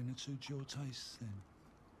 Nothing that suits your taste, then?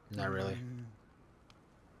 Not really.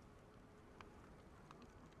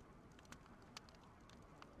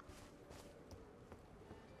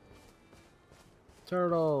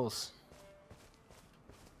 Turtles.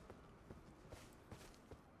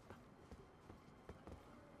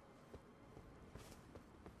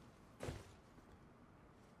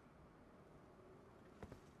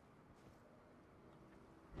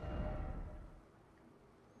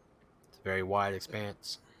 It's a very wide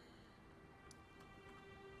expanse.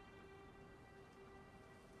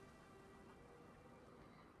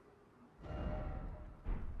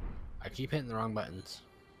 I keep hitting the wrong buttons.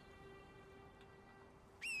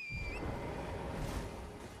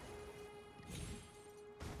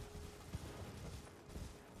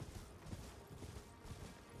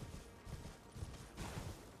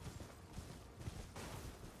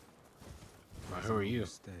 Well, who are you?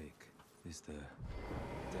 Mistake is the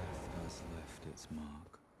death has left its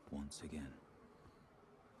mark once again.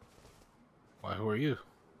 Why, who are you?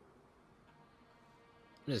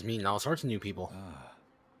 I'm just meeting all sorts of new people. Ah,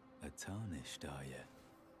 a tarnished, are you?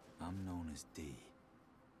 I'm known as D.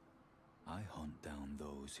 I hunt down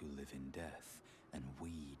those who live in death and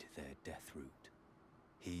weed their death root.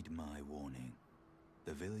 Heed my warning.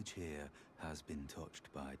 The village here has been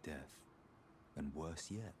touched by death. And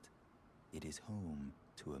worse yet, it is home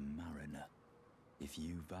to a mariner. If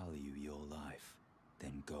you value your life,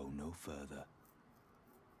 then go no further.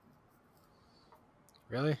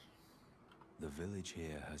 Really? The village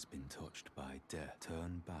here has been touched by death.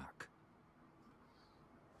 Turn back.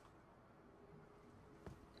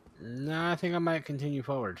 No, I think I might continue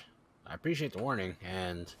forward. I appreciate the warning,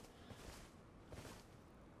 and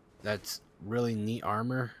that's really neat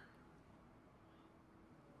armor.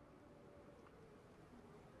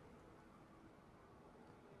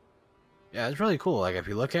 Yeah, it's really cool. Like, if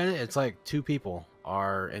you look at it, it's like two people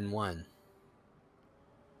are in one.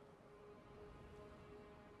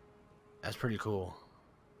 That's pretty cool.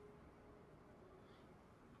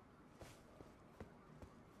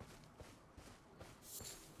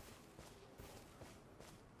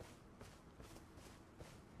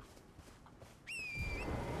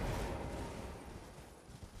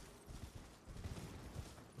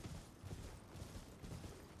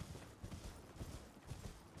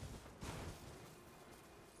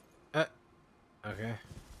 Okay.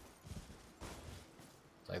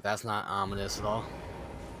 It's like, that's not ominous at all.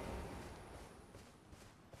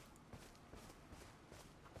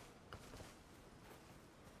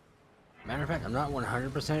 Matter of fact, I'm not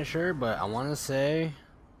 100% sure, but I want to say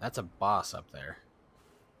that's a boss up there.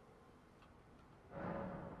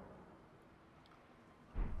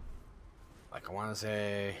 Like, I want to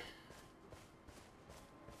say...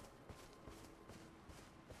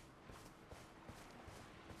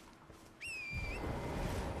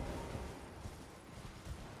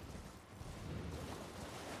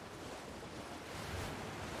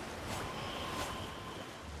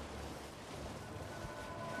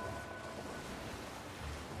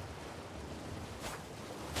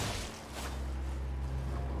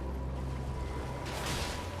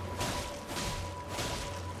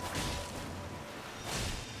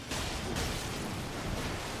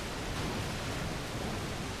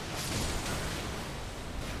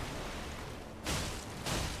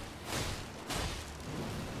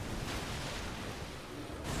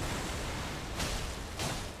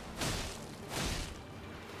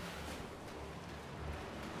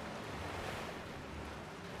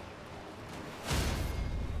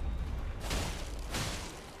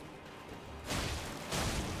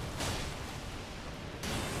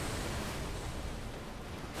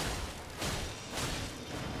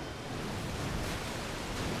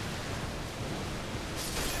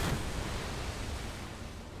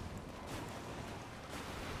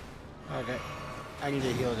 Okay. I need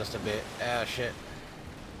to heal just a bit. Ah, shit.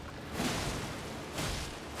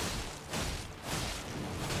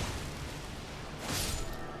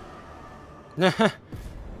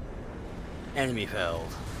 Enemy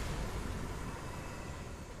felled.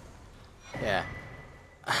 Yeah.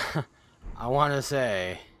 I want to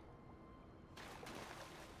say...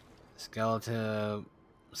 Skeletal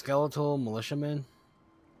militiaman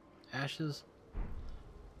ashes?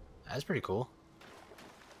 That's pretty cool.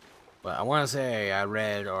 But I want to say I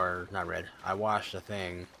read, or not read, I watched a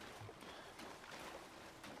thing.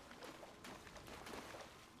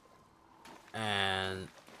 And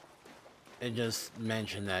it just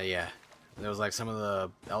mentioned that, yeah, there was like some of the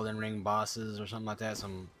Elden Ring bosses or something like that,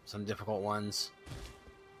 some difficult ones.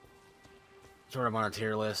 Sort of on a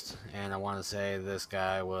tier list, and I want to say this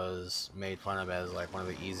guy was made fun of as like one of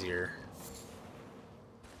the easier.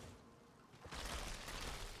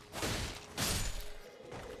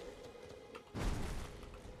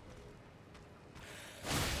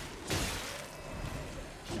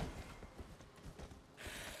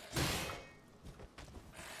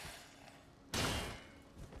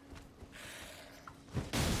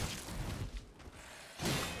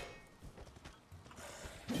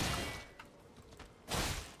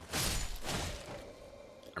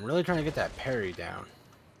 I'm really trying to get that parry down.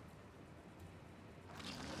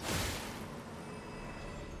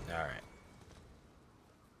 Alright.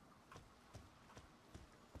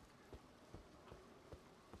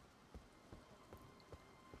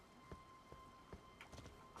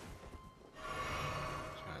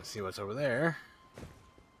 Trying to see what's over there.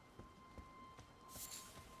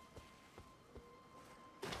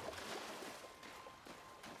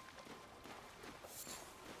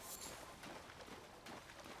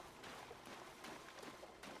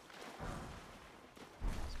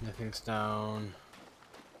 Smithing stone.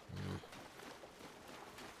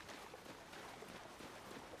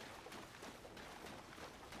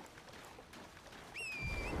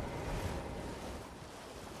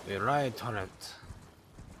 The right turret.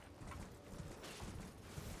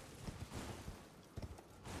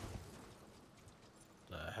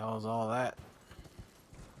 The hell's all that?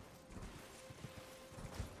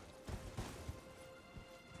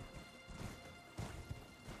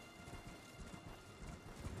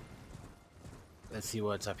 Let's see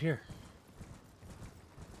what's up here.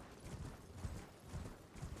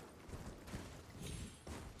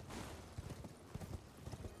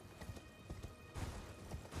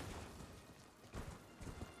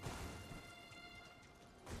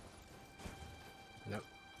 Nope.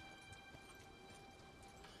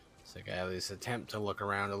 So I gotta at least attempt to look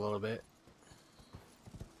around a little bit.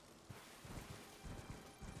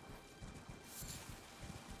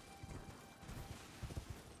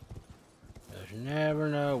 You never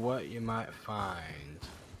know what you might find.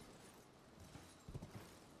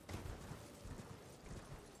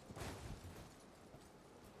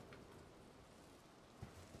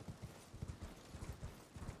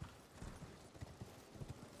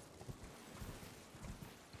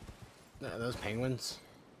 Are those penguins?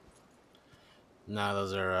 Nah,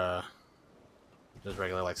 those are just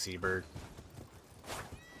regular like seabird.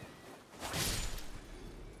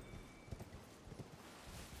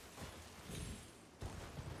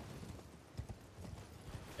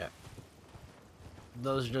 Yeah.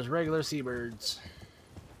 Those are just regular seabirds.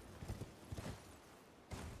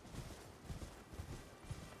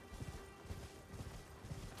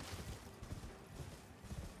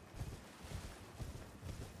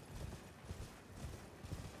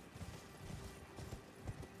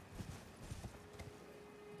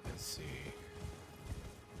 Let's see.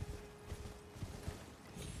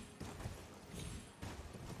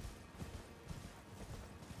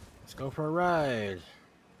 Let's go for a ride.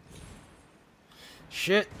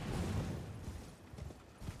 Shit.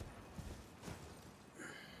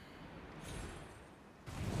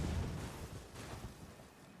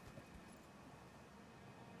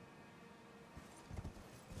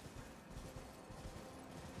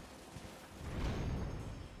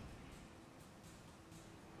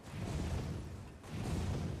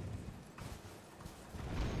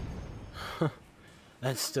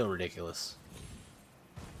 That's still ridiculous.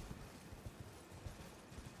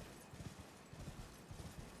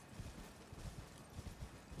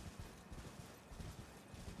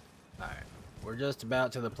 Alright, we're just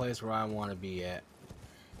about to the place where I want to be at.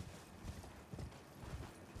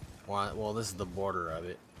 Well, this is the border of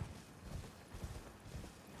it.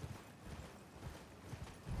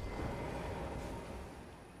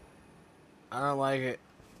 I don't like it.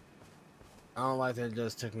 I don't like that it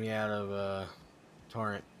just took me out of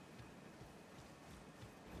Torrent.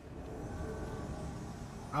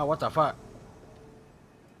 Oh, what the fuck?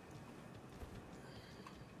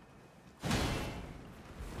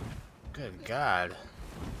 Good God.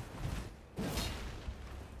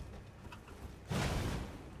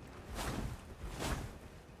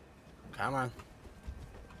 Come on.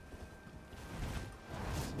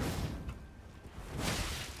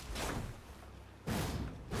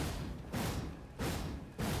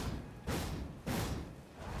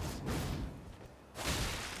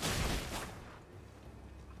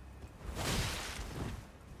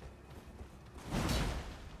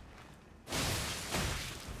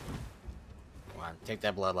 Come on, take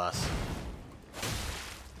that blood loss.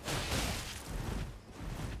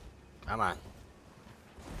 Come on.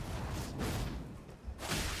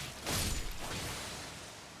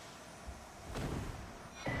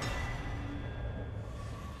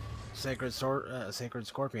 Sacred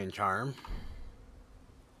Scorpion Charm.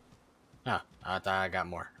 Ah, I thought I got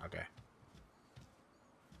more. Okay.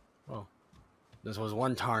 Well, this was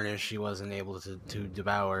one tarnish she wasn't able to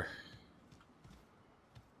devour.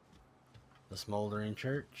 The Smoldering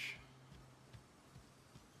Church.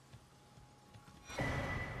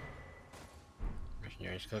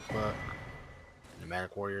 Missionary's Cookbook.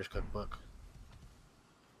 Nomadic Warriors Cookbook.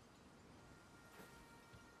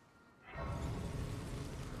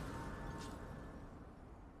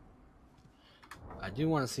 I do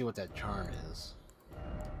want to see what that charm is.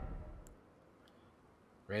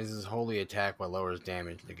 Raises holy attack but lowers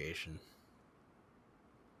damage negation.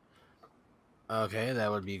 Okay, that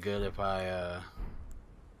would be good if I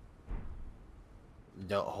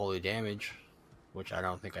dealt holy damage, which I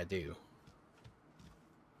don't think I do.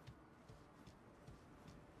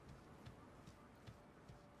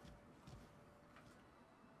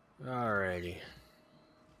 Alrighty.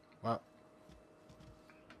 Well,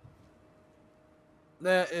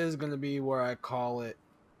 that is going to be where I call it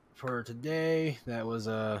for today. That was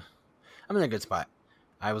I'm in a good spot.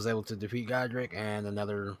 I was able to defeat Godrick and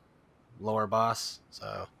another lower boss,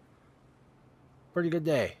 so pretty good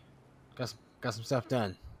day. Got some stuff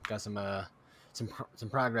done. Got some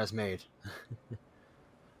progress made.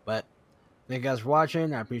 But thank you guys for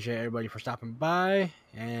watching. I appreciate everybody for stopping by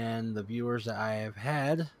and the viewers that I have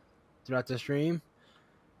had throughout the stream.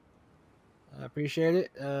 I appreciate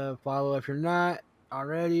it. Follow if you're not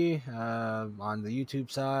already on the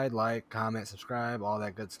YouTube side. Like, comment, subscribe, all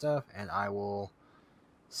that good stuff. And I will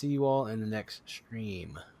see you all in the next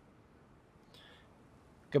stream.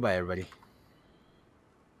 Goodbye, everybody.